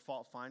reason that we're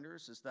fault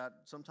finders is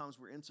that sometimes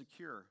we're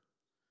insecure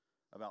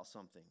about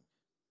something.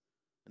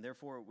 And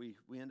therefore, we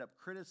end up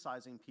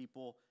criticizing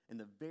people in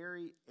the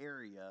very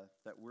area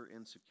that we're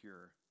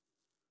insecure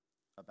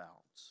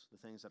about, the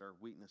things that are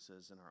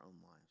weaknesses in our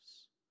own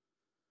lives.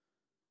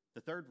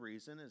 The third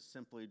reason is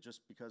simply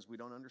just because we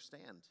don't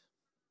understand.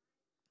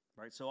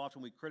 Right? So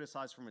often we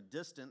criticize from a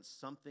distance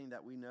something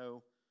that we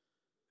know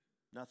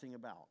nothing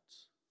about.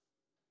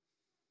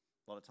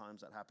 A lot of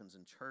times that happens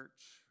in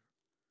church.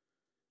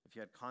 If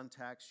you had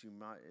context, you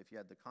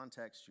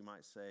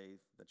might say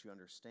that you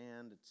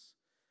understand. It's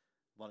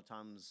a lot of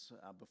times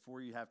before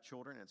you have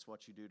children, it's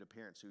what you do to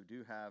parents who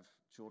do have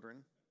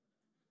children.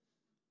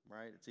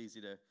 Right? It's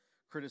easy to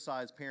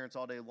criticize parents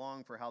all day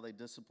long for how they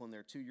discipline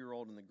their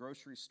 2-year-old in the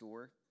grocery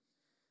store.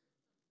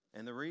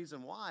 And the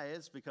reason why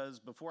is because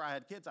before I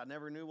had kids, I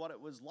never knew what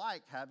it was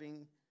like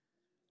having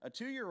a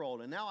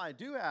 2-year-old. And now I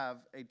do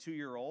have a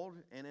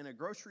 2-year-old, and in a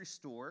grocery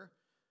store,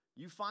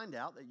 you find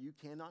out that you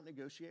cannot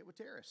negotiate with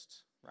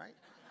terrorists, right?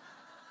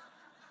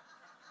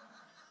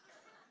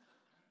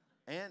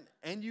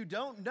 And you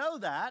don't know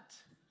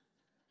that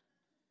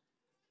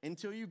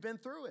until you've been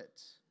through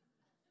it,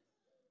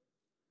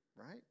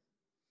 right?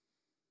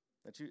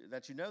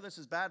 That you know this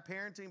is bad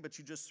parenting, but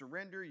you just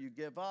surrender, you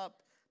give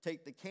up.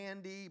 Take the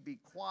candy, be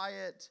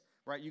quiet,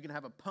 right? You can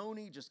have a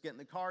pony, just get in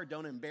the car,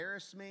 don't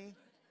embarrass me.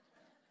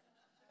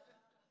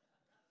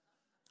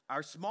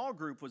 Our small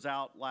group was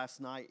out last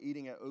night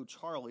eating at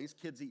O'Charlie's.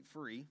 Kids eat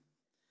free.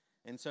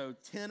 And so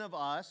 10 of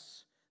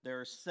us,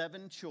 there are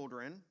 7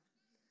 children.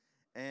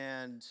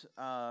 And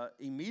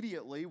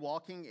immediately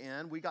walking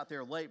in, we got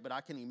there late, but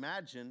I can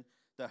imagine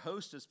the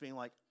hostess being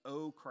like,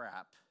 "Oh,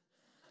 crap."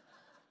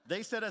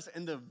 They set us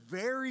in the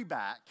very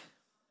back,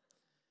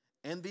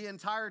 and the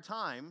entire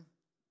time,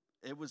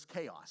 it was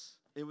chaos.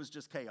 It was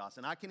just chaos.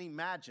 And I can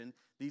imagine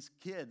these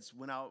kids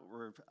went out,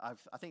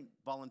 I think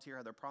Volunteer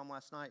had their prom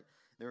last night.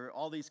 There were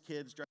all these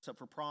kids dressed up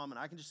for prom, and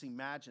I can just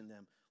imagine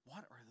them.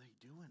 What are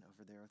they doing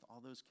over there with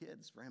all those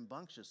kids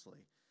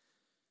rambunctiously?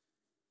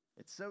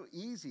 It's so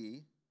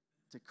easy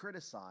to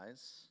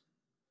criticize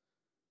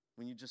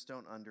when you just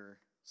don't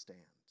understand.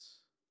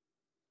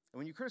 And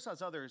when you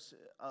criticize others,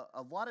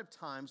 a lot of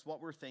times what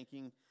we're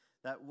thinking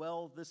that,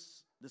 well,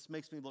 this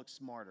makes me look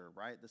smarter,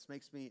 right?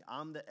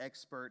 I'm the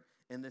expert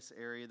in this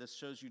area. This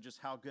shows you just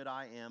how good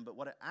I am. But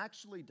what it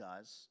actually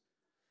does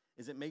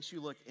is it makes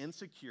you look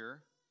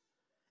insecure,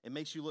 it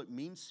makes you look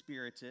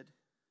mean-spirited,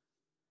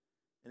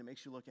 and it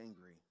makes you look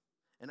angry.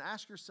 And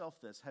ask yourself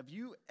this: have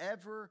you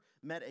ever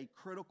met a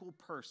critical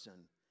person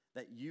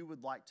that you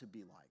would like to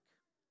be like?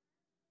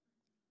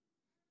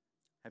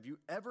 Have you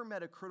ever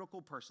met a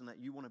critical person that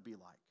you want to be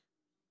like?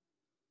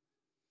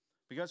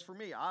 Because for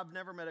me, I've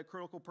never met a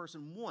critical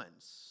person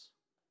once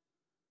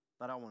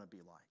that I want to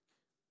be like.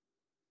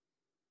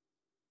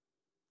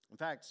 In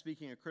fact,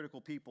 speaking of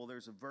critical people,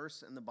 there's a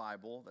verse in the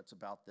Bible that's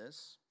about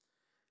this.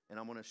 And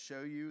I'm going to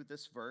show you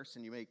this verse,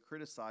 and you may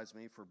criticize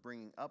me for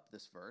bringing up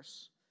this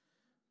verse,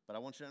 but I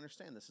want you to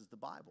understand this is the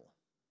Bible.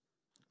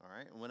 All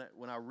right? And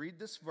when I read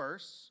this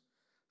verse,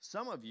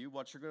 some of you,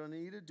 what you're going to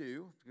need to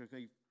do, I'm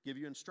going to give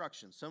you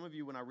instructions. Some of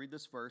you, when I read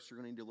this verse, you're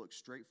going to need to look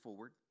straight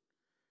forward.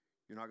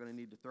 You're not going to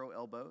need to throw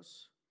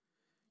elbows.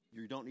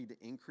 You don't need to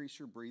increase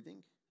your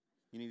breathing.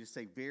 You need to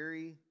stay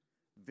very,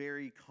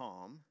 very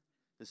calm.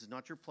 This is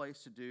not your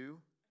place to do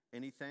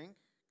anything.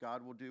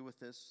 God will do with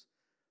this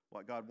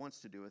what God wants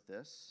to do with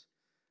this.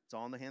 It's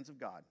all in the hands of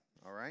God,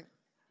 all right?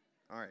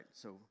 All right,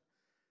 so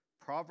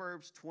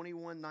Proverbs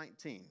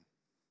 21:19.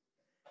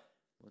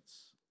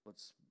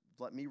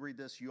 Let me read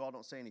this. You all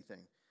don't say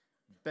anything.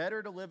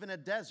 Better to live in a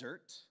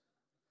desert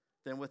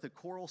than with a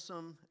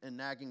quarrelsome and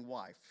nagging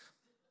wife.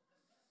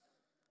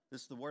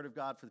 This is the word of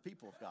God for the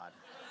people of God.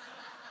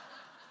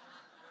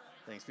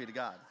 Thanks be to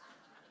God.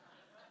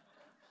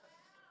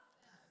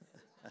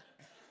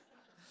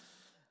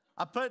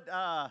 I put,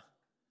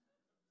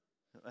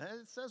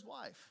 it says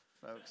wife,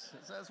 folks.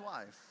 It says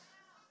wife.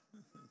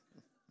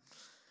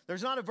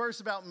 There's not a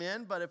verse about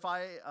men, but if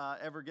I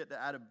ever get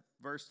to add a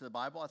verse to the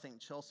Bible, I think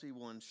Chelsea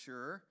will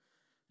ensure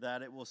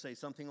that it will say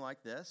something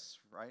like this,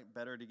 right?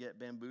 Better to get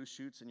bamboo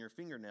shoots in your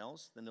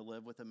fingernails than to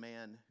live with a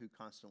man who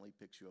constantly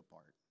picks you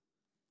apart,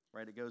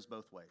 right? It goes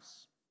both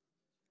ways.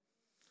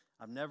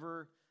 I've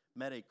never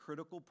met a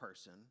critical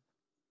person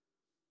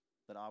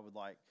that I would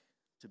like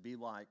to be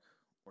like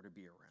or to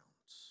be around.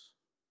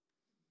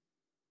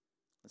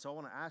 And so I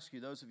want to ask you,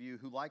 those of you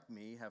who, like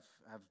me, have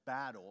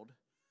battled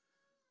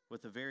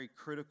with a very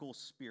critical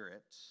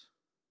spirit,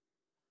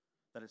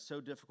 that it's so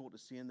difficult to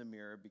see in the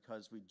mirror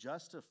because we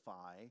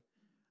justify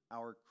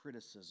our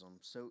criticism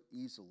so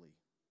easily.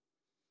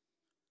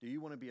 Do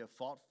you want to be a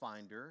fault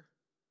finder,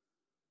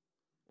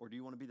 or do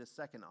you want to be the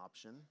second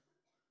option,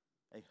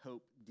 a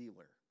hope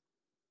dealer?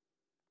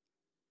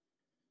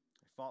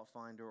 A fault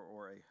finder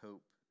or a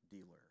hope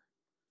dealer.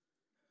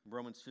 In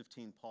Romans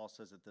 15, Paul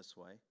says it this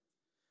way: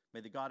 may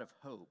the God of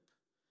hope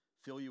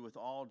fill you with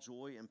all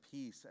joy and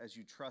peace as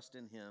you trust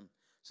in him,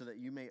 so that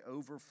you may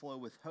overflow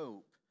with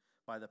hope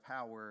by the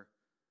power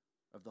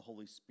of the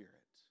Holy Spirit.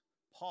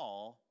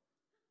 Paul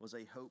was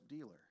a hope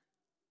dealer.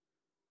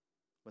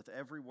 With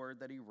every word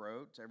that he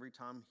wrote, every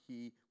time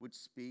he would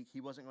speak,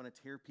 he wasn't going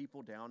to tear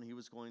people down. He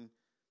was going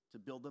to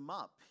build them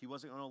up. He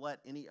wasn't going to let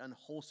any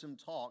unwholesome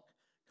talk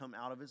come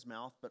out of his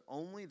mouth, but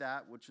only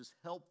that which is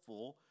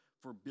helpful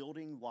for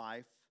building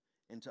life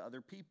into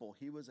other people.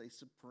 He was a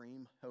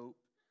supreme hope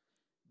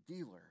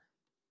dealer.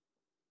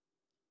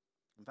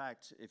 In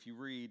fact, if you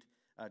read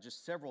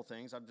just several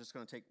things, I'm just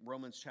going to take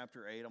Romans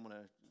chapter 8. I'm going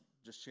to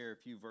just share a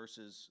few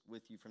verses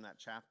with you from that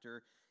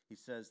chapter. He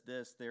says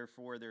this: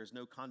 therefore, there is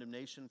no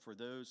condemnation for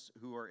those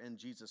who are in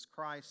Jesus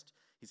Christ.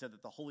 He said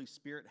that the Holy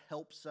Spirit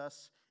helps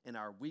us in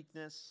our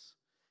weakness.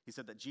 He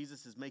said that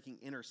Jesus is making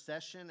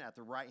intercession at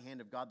the right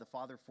hand of God the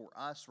Father for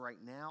us right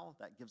now.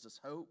 That gives us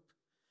hope.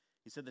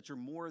 He said that you're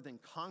more than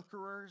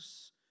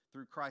conquerors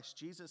through Christ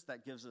Jesus.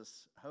 That gives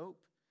us hope.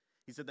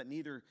 He said that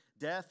neither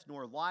death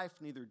nor life,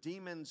 neither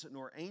demons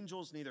nor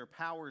angels, neither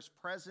powers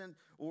present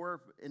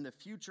or in the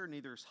future,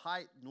 neither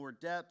height nor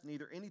depth,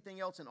 neither anything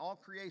else in all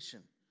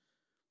creation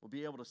will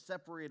be able to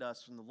separate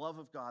us from the love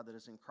of God that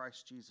is in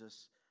Christ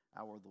Jesus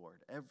our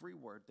Lord. Every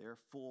word there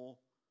full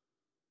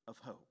of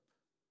hope.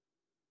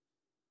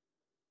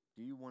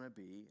 Do you want to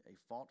be a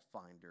fault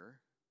finder,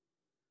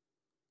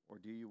 or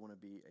do you want to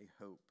be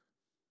a hope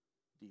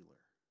dealer?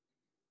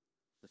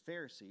 The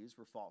Pharisees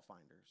were fault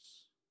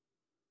finders.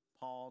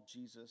 Paul,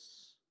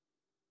 Jesus,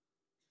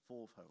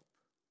 full of hope.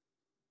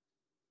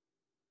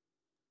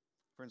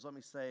 Friends, let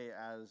me say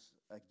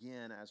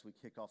as we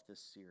kick off this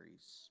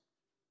series,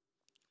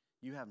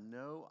 you have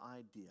no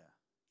idea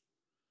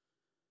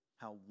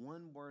how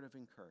one word of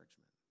encouragement,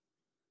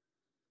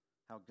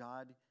 how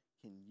God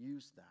can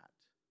use that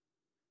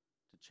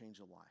to change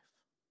a life.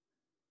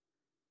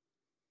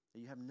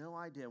 You have no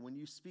idea when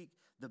you speak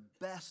the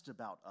best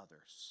about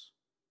others,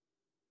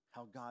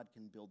 how God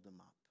can build them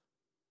up.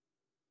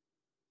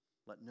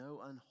 Let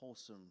no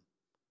unwholesome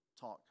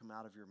talk come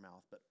out of your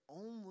mouth, but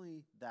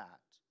only that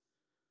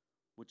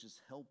which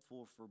is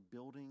helpful for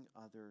building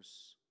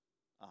others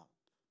up.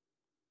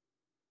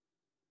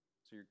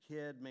 So your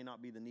kid may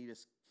not be the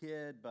neatest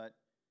kid, but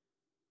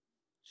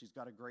she's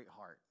got a great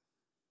heart.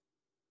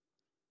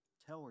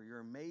 Tell her, you're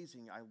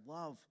amazing. I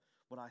love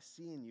what I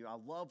see in you. I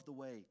love the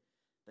way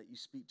that you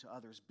speak to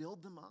others.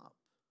 Build them up.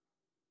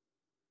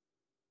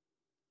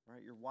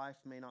 Right? Your wife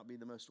may not be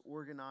the most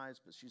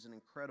organized, but she's an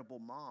incredible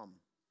mom.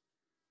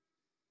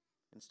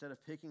 Instead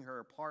of picking her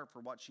apart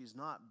for what she's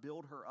not,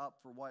 build her up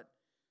for what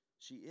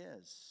she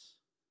is.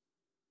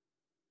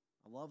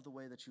 I love the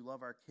way that you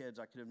love our kids.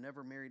 I could have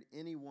never married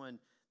anyone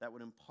that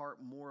would impart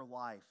more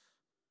life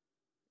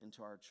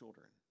into our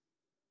children.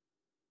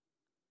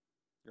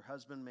 Your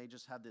husband may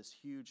just have this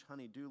huge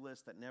honey-do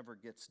list that never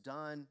gets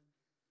done.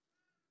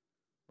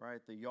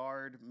 Right? The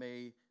yard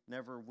may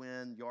never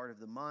win yard of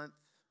the month.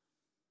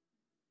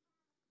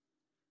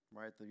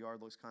 Right? The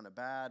yard looks kind of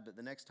bad, but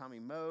the next time he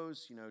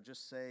mows,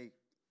 just say,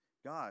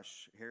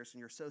 gosh, Harrison,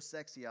 you're so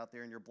sexy out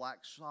there in your black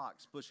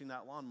socks pushing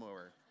that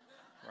lawnmower,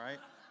 right?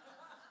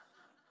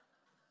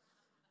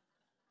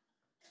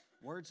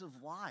 Words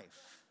of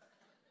life.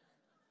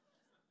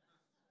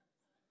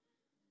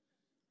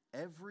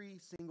 Every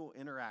single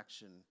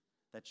interaction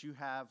that you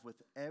have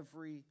with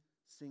every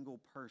single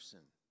person,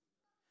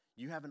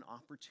 you have an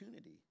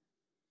opportunity.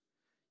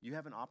 You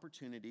have an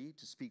opportunity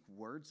to speak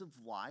words of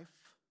life,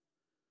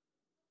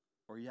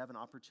 or you have an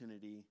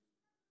opportunity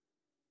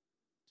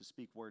to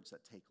speak words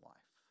that take life.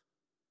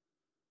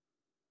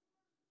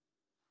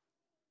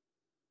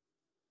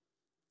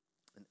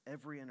 In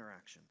every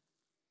interaction,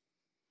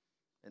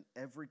 in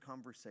every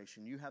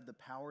conversation, you have the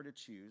power to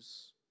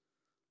choose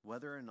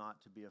whether or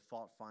not to be a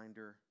fault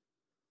finder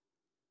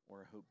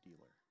or a hope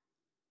dealer.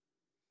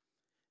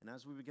 And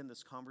as we begin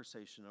this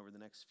conversation over the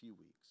next few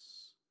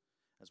weeks,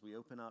 as we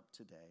open up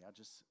today, I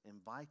just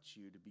invite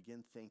you to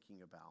begin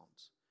thinking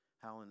about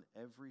how in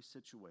every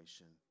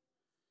situation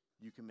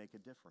you can make a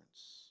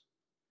difference.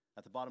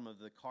 At the bottom of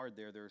the card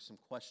there are some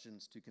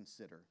questions to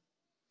consider.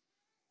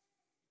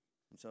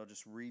 And so I'll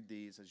just read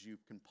these as you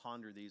can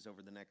ponder these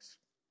over the next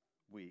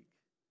week.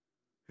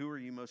 Who are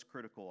you most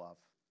critical of?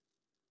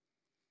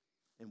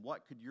 And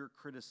what could your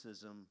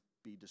criticism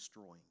be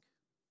destroying?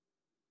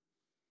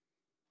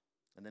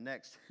 And the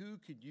next, who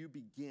could you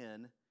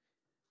begin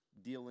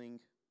dealing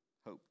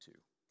hope to?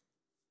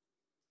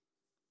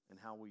 And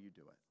how will you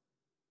do it?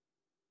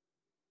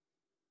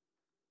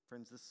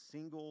 Friends, this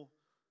single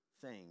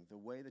thing, the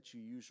way that you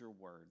use your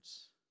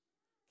words,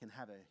 can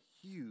have a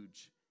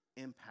huge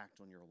impact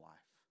on your life.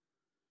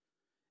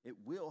 It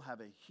will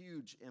have a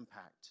huge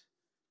impact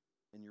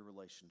in your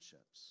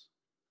relationships.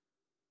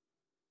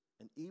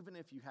 And even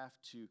if you have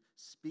to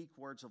speak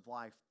words of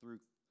life through,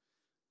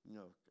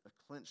 a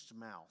clenched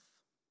mouth,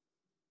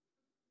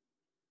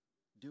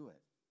 do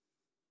it.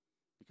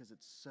 Because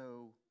it's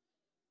so,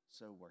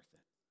 so worth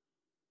it.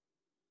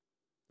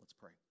 Let's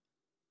pray.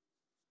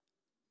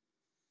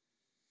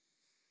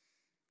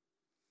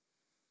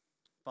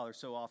 Father,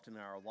 so often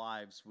in our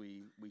lives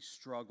we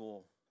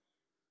struggle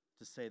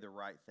to say the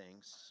right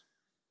things.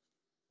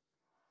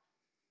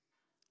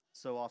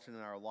 So often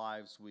in our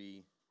lives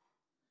we're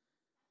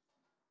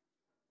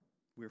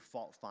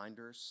fault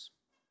finders.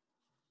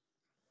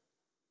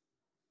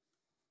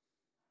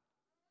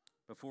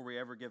 Before we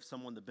ever give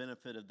someone the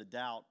benefit of the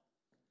doubt,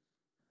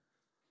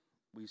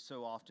 we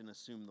so often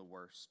assume the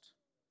worst.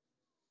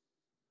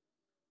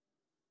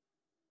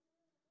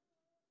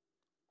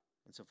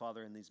 And so,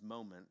 Father, in these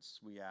moments,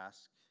 we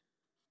ask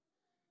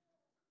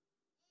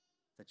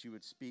that you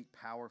would speak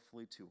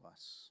powerfully to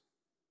us.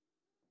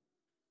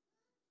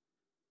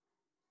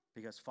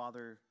 Because,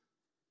 Father,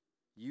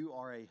 you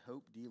are a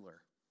hope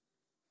dealer.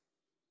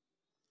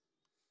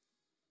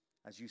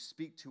 As you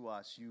speak to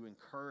us, you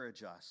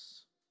encourage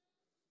us.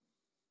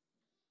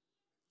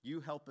 You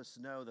help us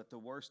know that the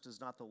worst is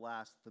not the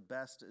last, the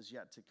best is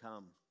yet to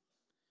come.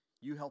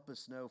 You help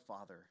us know,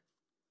 Father,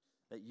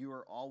 that you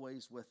are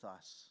always with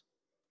us.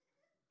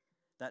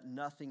 That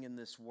nothing in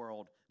this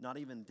world, not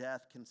even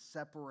death, can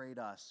separate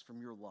us from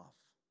your love.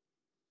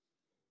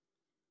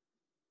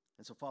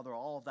 And so, Father,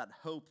 all of that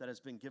hope that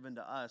has been given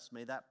to us,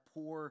 may that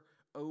pour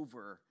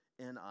over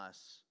in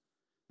us.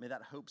 May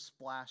that hope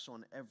splash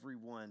on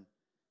everyone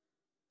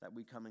that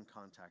we come in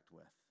contact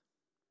with.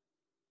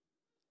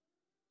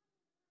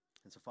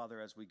 And so,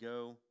 Father, as we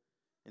go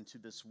into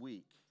this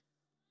week,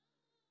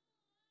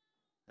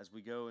 as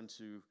we go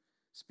into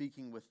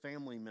speaking with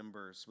family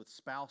members, with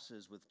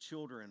spouses, with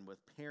children, with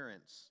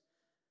parents,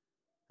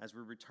 as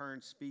we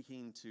return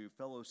speaking to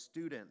fellow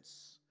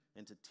students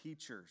and to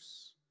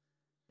teachers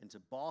and to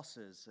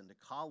bosses and to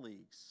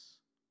colleagues,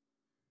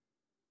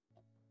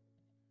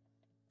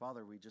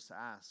 Father, we just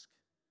ask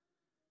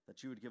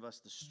that you would give us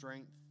the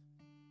strength,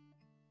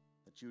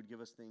 that you would give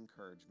us the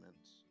encouragement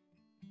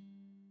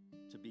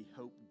to be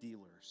hope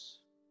dealers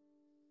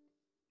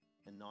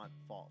and not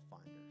fault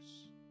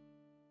finders.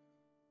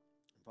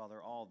 And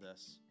Father, all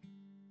this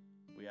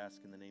we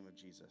ask in the name of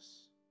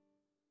Jesus,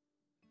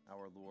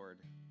 our Lord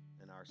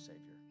and our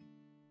Savior.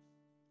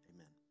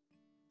 Amen.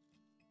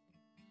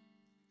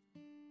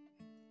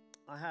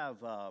 I have,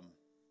 you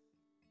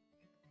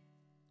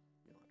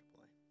don't have to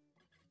play.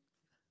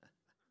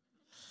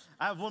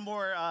 I have one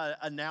more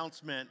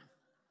announcement.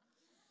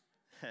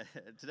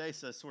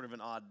 Today's a sort of an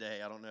odd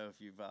day. I don't know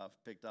if you've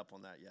picked up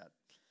on that yet.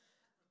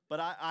 But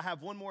I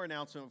have one more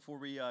announcement before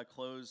we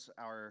close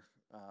our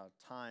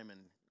time and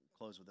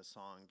close with a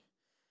song.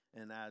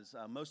 And as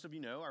most of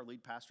you know, our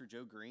lead pastor,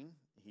 Joe Green,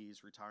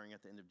 he's retiring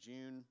at the end of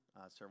June.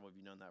 Several of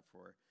you know that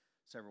for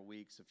several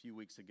weeks. A few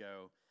weeks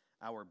ago,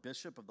 our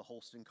bishop of the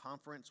Holston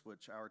Conference,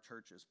 which our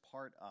church is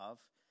part of,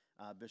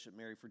 Bishop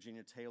Mary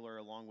Virginia Taylor,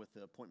 along with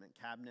the appointment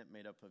cabinet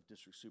made up of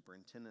district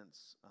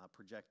superintendents,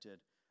 projected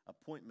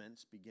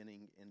appointments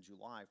beginning in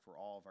July for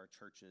all of our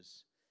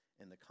churches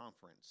in the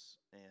conference.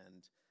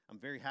 And I'm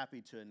very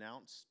happy to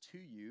announce to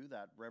you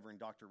that Reverend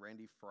Dr.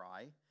 Randy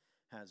Fry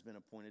has been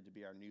appointed to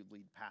be our new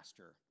lead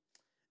pastor.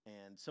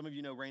 And some of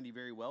you know Randy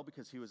very well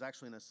because he was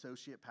actually an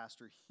associate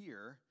pastor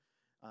here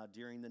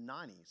during the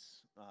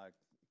 90s.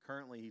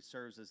 Currently, he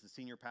serves as the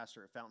senior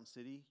pastor at Fountain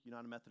City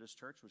United Methodist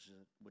Church,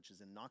 which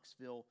is in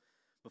Knoxville.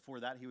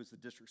 Before that, he was the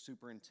district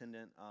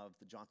superintendent of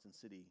the Johnson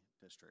City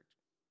District.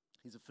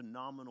 He's a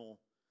phenomenal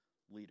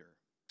leader,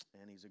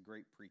 and he's a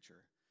great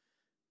preacher.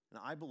 And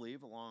I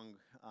believe, along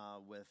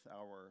with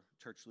our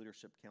church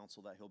leadership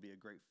council, that he'll be a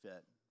great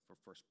fit for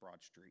First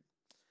Broad Street.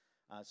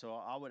 So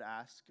I would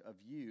ask of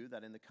you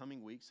that in the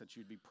coming weeks that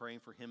you'd be praying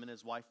for him and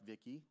his wife,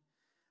 Vicki,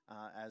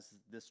 as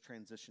this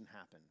transition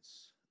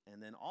happens.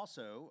 And then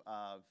also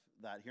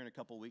that here in a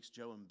couple of weeks,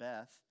 Joe and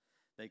Beth,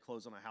 they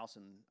close on a house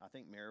in, I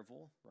think,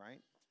 Maryville,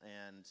 right?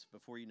 And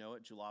before you know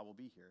it, July will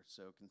be here.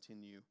 So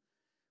continue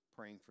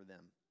praying for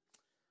them.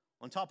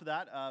 On top of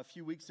that, a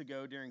few weeks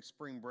ago during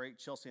spring break,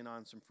 Chelsea and I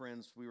and some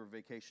friends, we were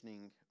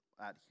vacationing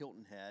at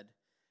Hilton Head,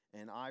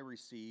 and I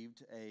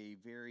received a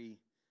very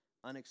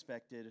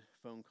unexpected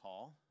phone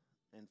call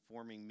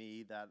informing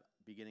me that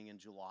beginning in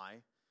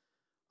July,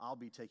 I'll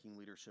be taking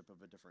leadership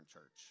of a different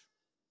church.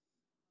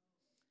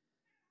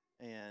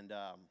 And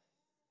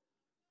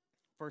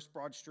First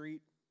Broad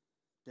Street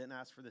didn't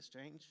ask for this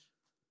change.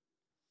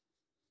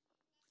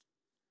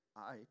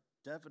 I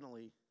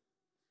definitely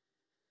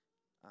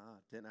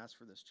didn't ask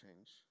for this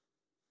change.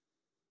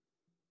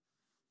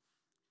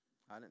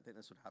 I didn't think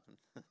this would happen.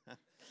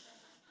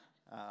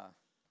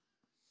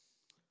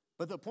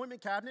 But the appointment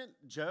cabinet,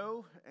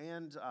 Joe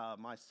and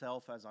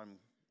myself, as I'm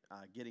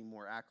getting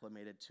more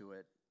acclimated to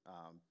it,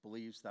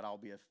 believes that I'll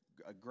be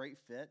a great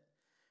fit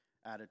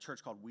at a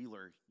church called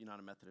Wheeler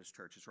United Methodist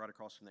Church. It's right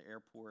across from the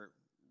airport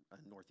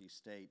in Northeast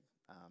State.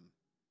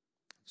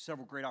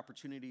 Several great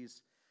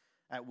opportunities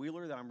at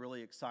Wheeler that I'm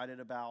really excited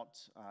about.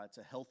 It's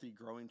a healthy,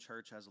 growing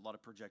church, has a lot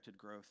of projected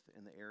growth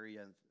in the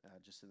area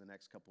just in the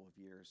next couple of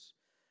years.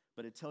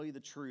 But to tell you the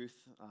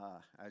truth,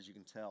 as you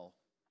can tell,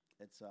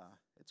 it's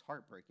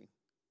heartbreaking.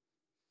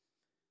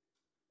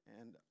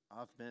 And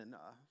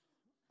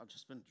I've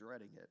just been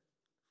dreading it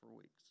for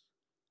weeks.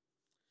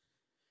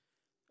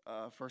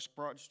 First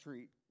Broad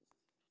Street.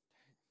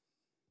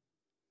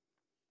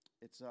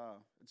 It's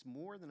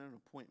more than an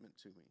appointment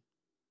to me.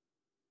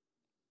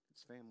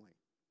 It's family.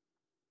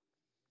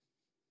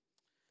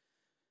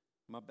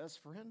 My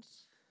best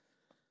friends,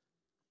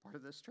 part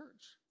of this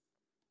church.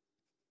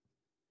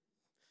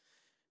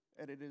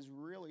 And it is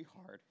really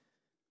hard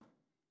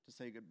to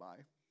say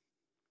goodbye.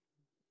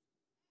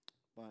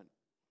 But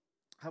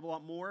I have a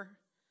lot more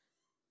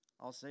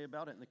I'll say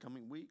about it in the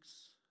coming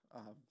weeks.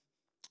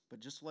 But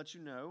just to let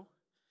you know,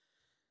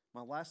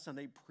 my last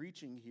Sunday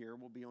preaching here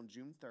will be on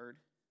June 3rd.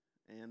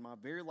 And my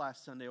very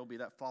last Sunday will be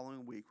that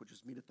following week, which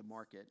is Meet at the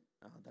Market.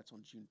 That's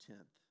on June 10th.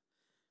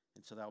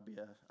 And so that'll be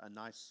a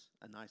nice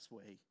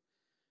way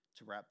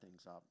to wrap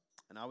things up.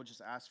 And I would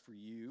just ask for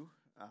you,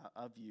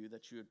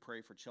 that you would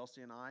pray for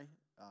Chelsea and I,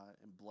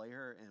 and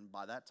Blair, and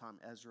by that time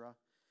Ezra,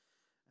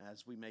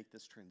 as we make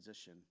this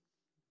transition.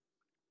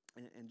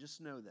 And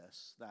just know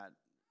this,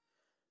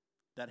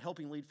 that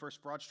helping lead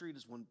First Broad Street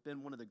has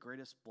been one of the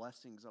greatest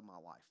blessings of my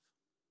life.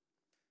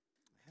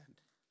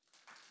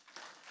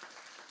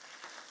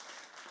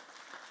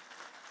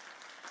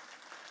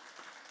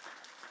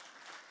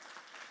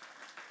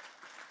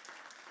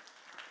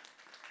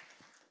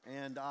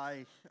 And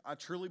I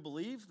truly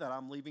believe that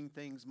I'm leaving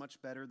things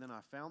much better than I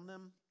found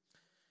them.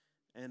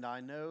 And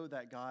I know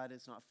that God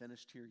is not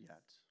finished here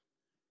yet.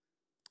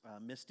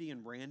 Misty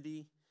and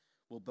Randy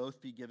will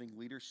both be giving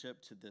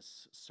leadership to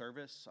this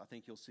service. I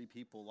think you'll see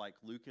people like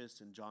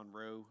Lucas and John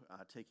Rowe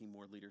taking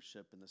more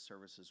leadership in the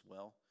service as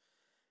well.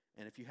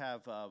 And if you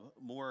have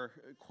more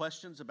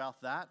questions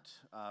about that,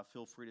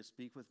 feel free to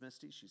speak with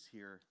Misty. She's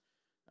here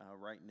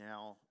right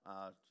now.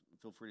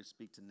 Feel free to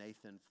speak to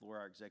Nathan Flora,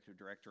 our executive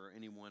director, or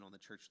anyone on the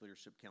Church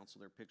Leadership Council.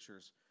 Their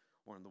pictures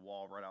are on the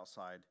wall right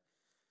outside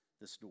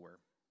this door.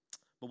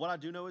 But what I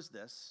do know is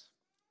this,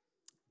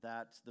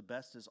 that the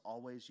best is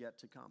always yet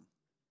to come.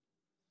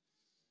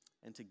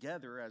 And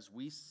together, as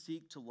we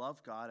seek to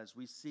love God, as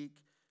we seek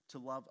to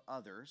love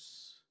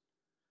others,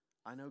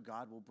 I know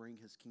God will bring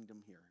his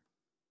kingdom here.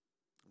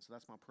 And so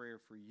that's my prayer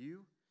for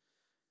you,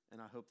 and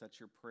I hope that's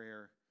your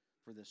prayer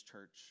for this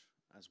church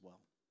as well.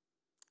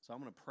 So I'm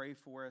going to pray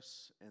for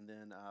us, and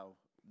then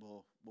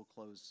we'll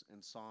close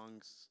in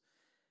songs.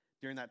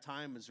 During that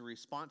time, as a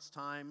response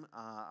time,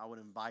 I would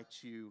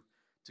invite you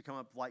to come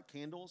up light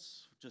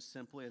candles, just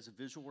simply as a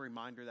visual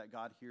reminder that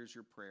God hears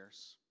your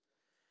prayers.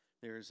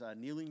 There's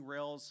kneeling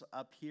rails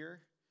up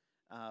here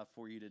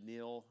for you to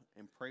kneel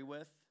and pray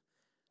with.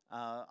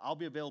 I'll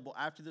be available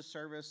after the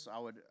service. I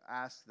would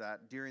ask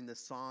that during this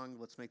song,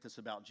 let's make this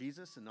about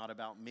Jesus and not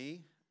about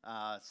me.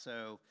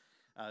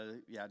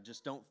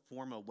 Just don't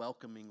form a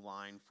welcoming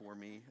line for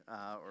me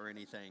or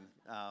anything.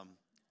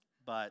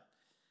 But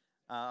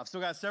I've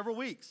still got several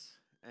weeks,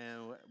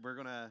 and we're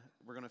gonna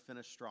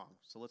finish strong.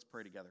 So let's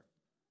pray together.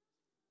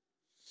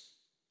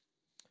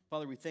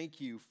 Father, we thank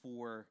you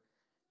for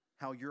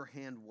how your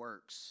hand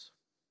works.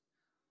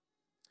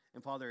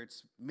 And Father,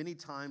 it's many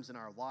times in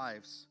our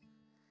lives,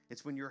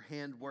 it's when your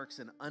hand works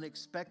in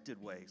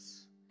unexpected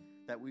ways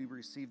that we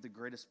receive the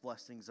greatest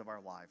blessings of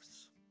our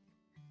lives.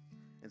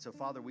 And so,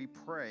 Father, we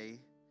pray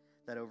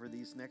that over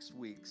these next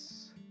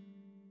weeks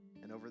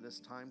and over this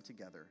time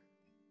together,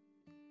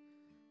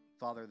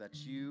 Father, that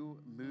you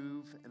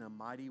move in a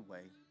mighty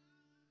way,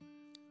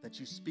 that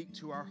you speak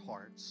to our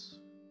hearts,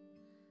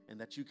 and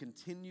that you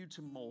continue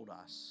to mold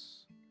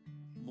us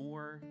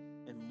more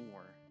and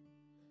more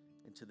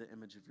into the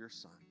image of your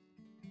Son.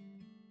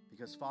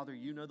 Because, Father,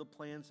 you know the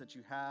plans that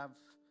you have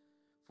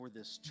for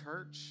this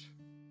church.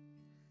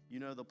 You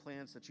know the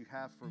plans that you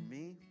have for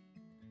me.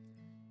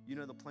 You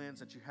know the plans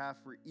that you have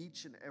for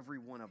each and every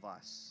one of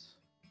us.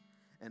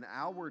 And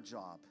our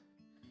job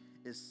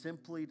is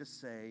simply to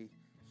say,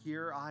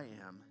 here I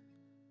am,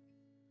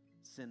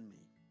 send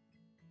me.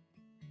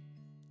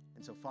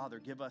 And so, Father,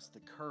 give us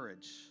the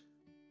courage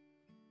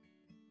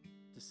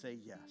to say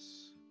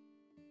yes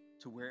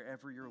to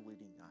wherever you're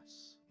leading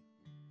us.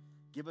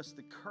 Give us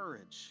the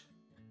courage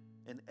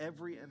in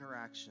every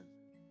interaction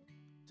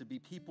to be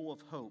people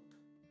of hope,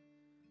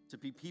 to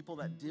be people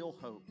that deal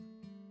hope,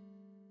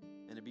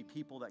 and to be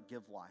people that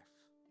give life.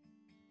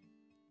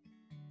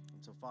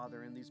 And so,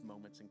 Father, in these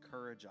moments,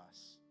 encourage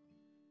us.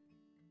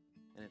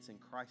 And it's in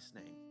Christ's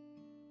name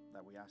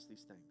that we ask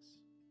these things.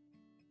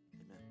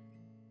 Amen.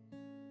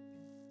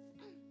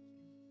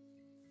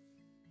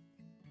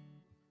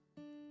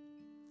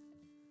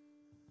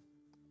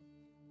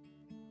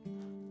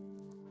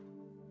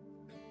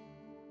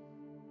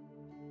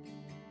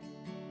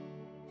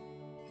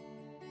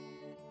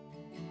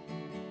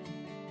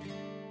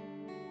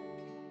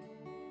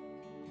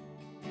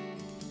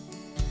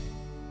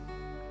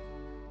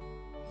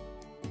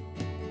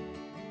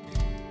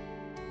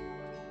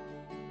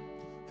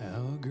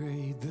 How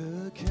great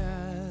the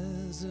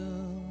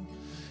chasm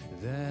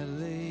that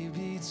lay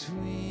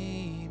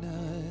between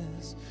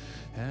us,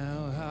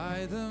 how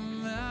high the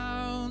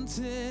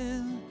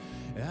mountain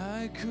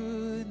I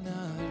could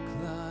not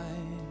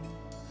climb.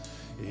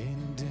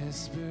 In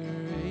desperation,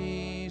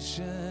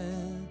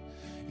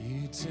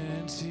 you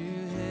turned to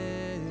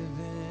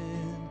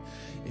heaven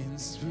and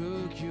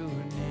spoke your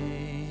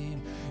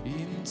name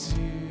into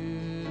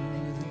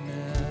the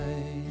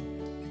night.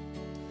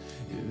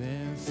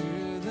 Then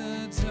through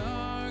the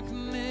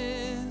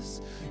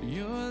darkness,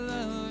 your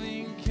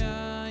loving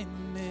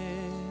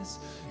kindness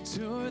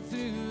tore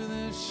through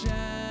the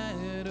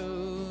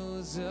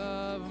shadows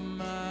of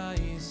my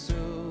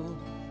soul.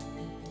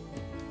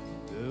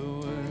 The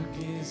work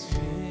is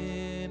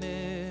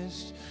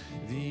finished,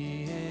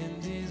 the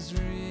end is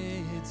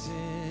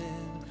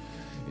written.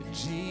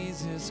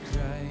 Jesus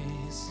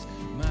Christ,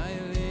 my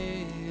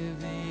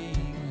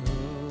living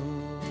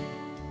hope.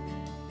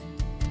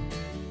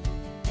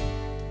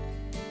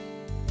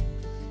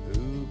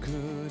 Who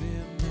could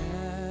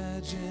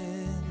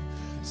imagine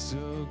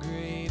so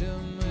great a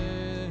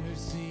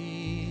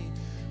mercy?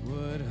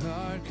 What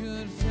heart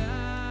could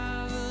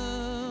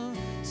fathom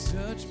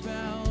such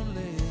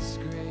boundless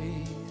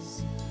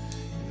grace?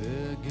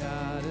 The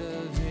God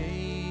of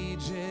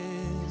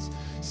ages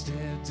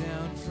stepped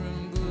down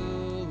from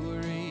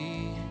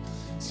glory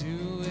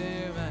to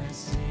wear my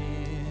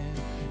sin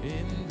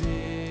and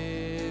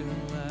bear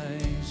my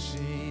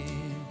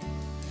shame.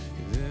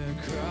 The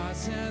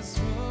cross has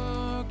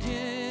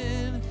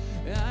spoken,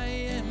 I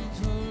am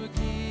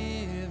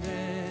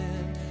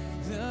forgiven.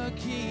 The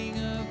King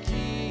of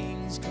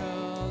Kings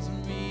calls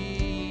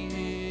me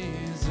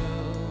his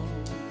own.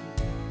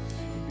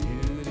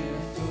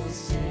 Beautiful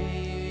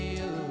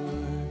Savior,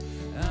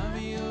 I'm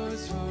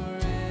yours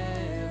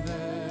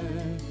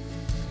forever.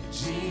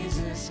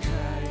 Jesus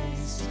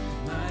Christ,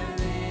 my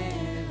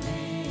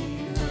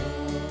living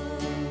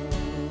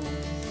hope.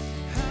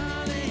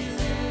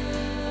 Hallelujah,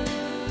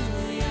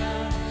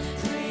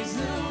 praise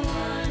the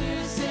one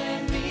who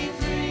set me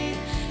free.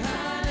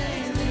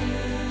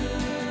 Hallelujah,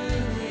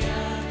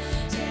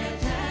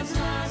 death has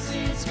lost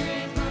its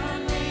grip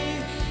on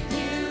me.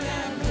 You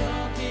have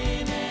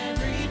broken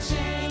every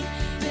chain.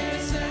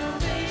 There's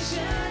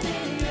salvation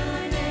in your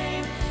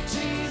name,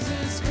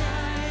 Jesus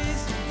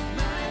Christ,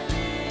 my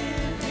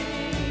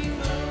living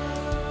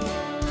hope.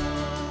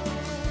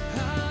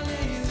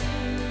 Hallelujah,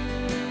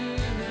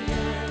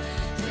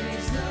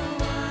 praise the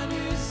one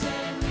who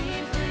set me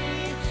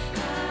free.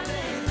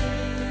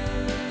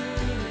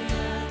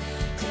 Hallelujah,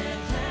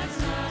 death has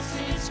lost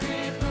its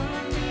grip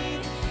on me.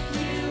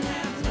 You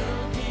have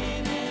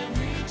broken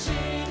every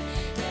chain.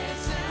 There's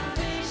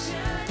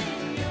salvation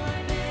in your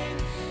name,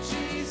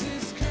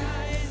 Jesus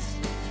Christ,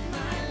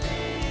 my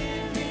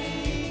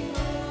living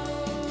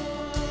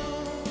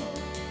hope.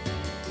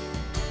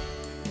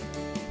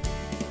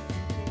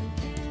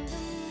 In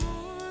the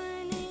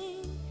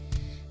morning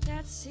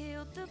that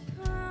sealed the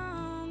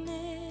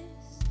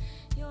promise,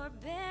 your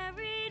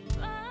buried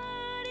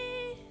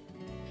body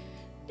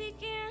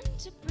began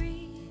to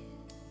breathe.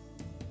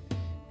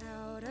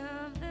 Out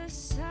of the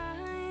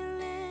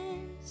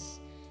silence,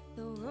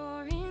 the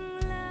roaring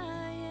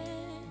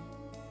lion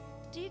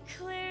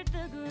declared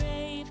the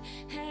grave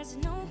has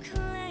no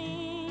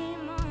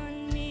claim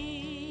on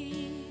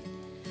me.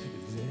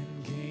 Then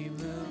came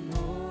the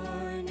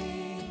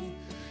morning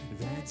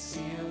that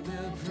sealed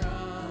the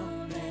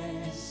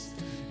promise.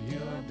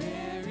 Your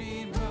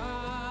buried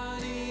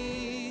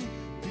body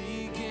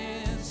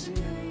began to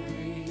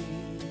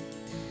breathe.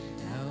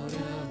 Out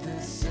of the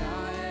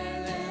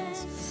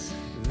silence,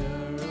 the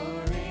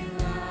roaring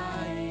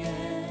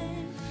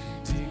lion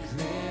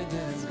declared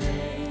the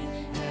grave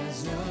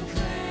has no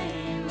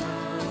claim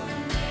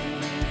on me.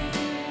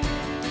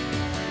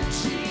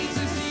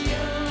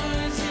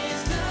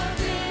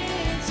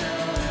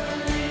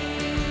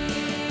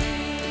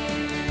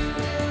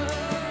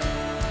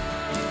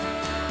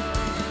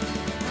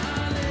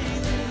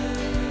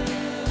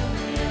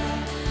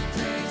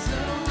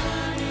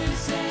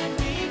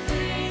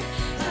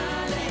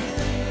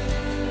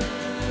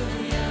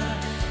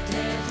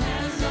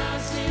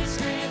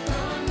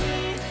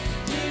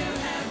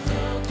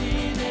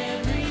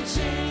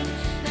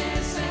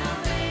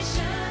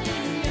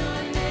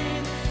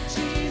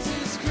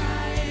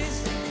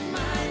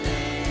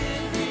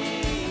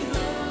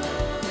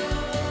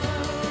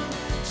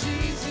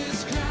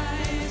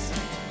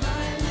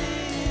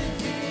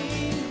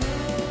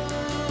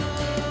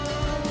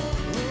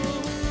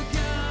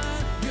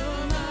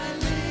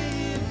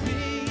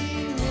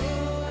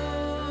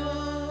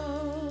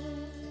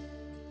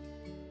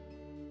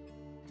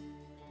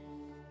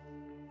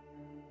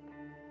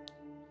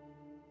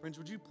 Friends,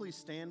 would you please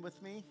stand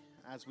with me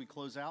as we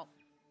close out?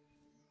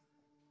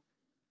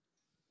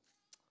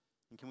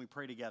 And can we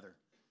pray together?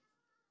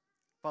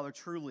 Father,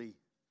 truly,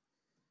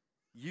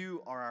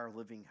 you are our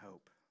living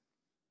hope.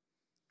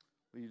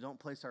 We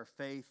don't place our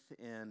faith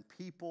in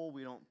people.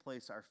 We don't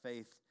place our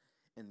faith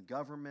in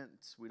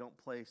government. We don't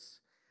place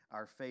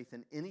our faith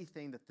in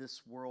anything that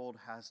this world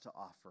has to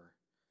offer.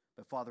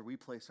 But Father, we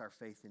place our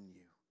faith in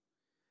you,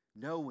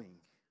 knowing,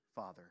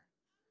 Father,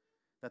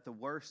 that the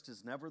worst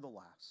is never the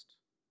last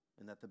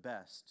and that the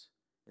best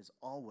is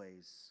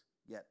always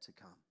yet to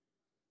come.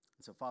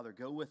 And so, Father,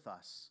 go with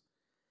us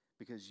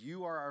because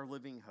you are our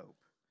living hope.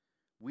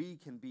 We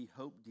can be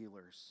hope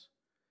dealers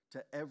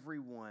to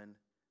everyone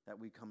that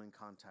we come in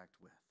contact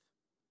with.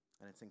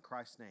 And it's in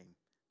Christ's name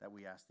that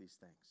we ask these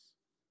things.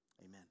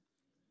 Amen.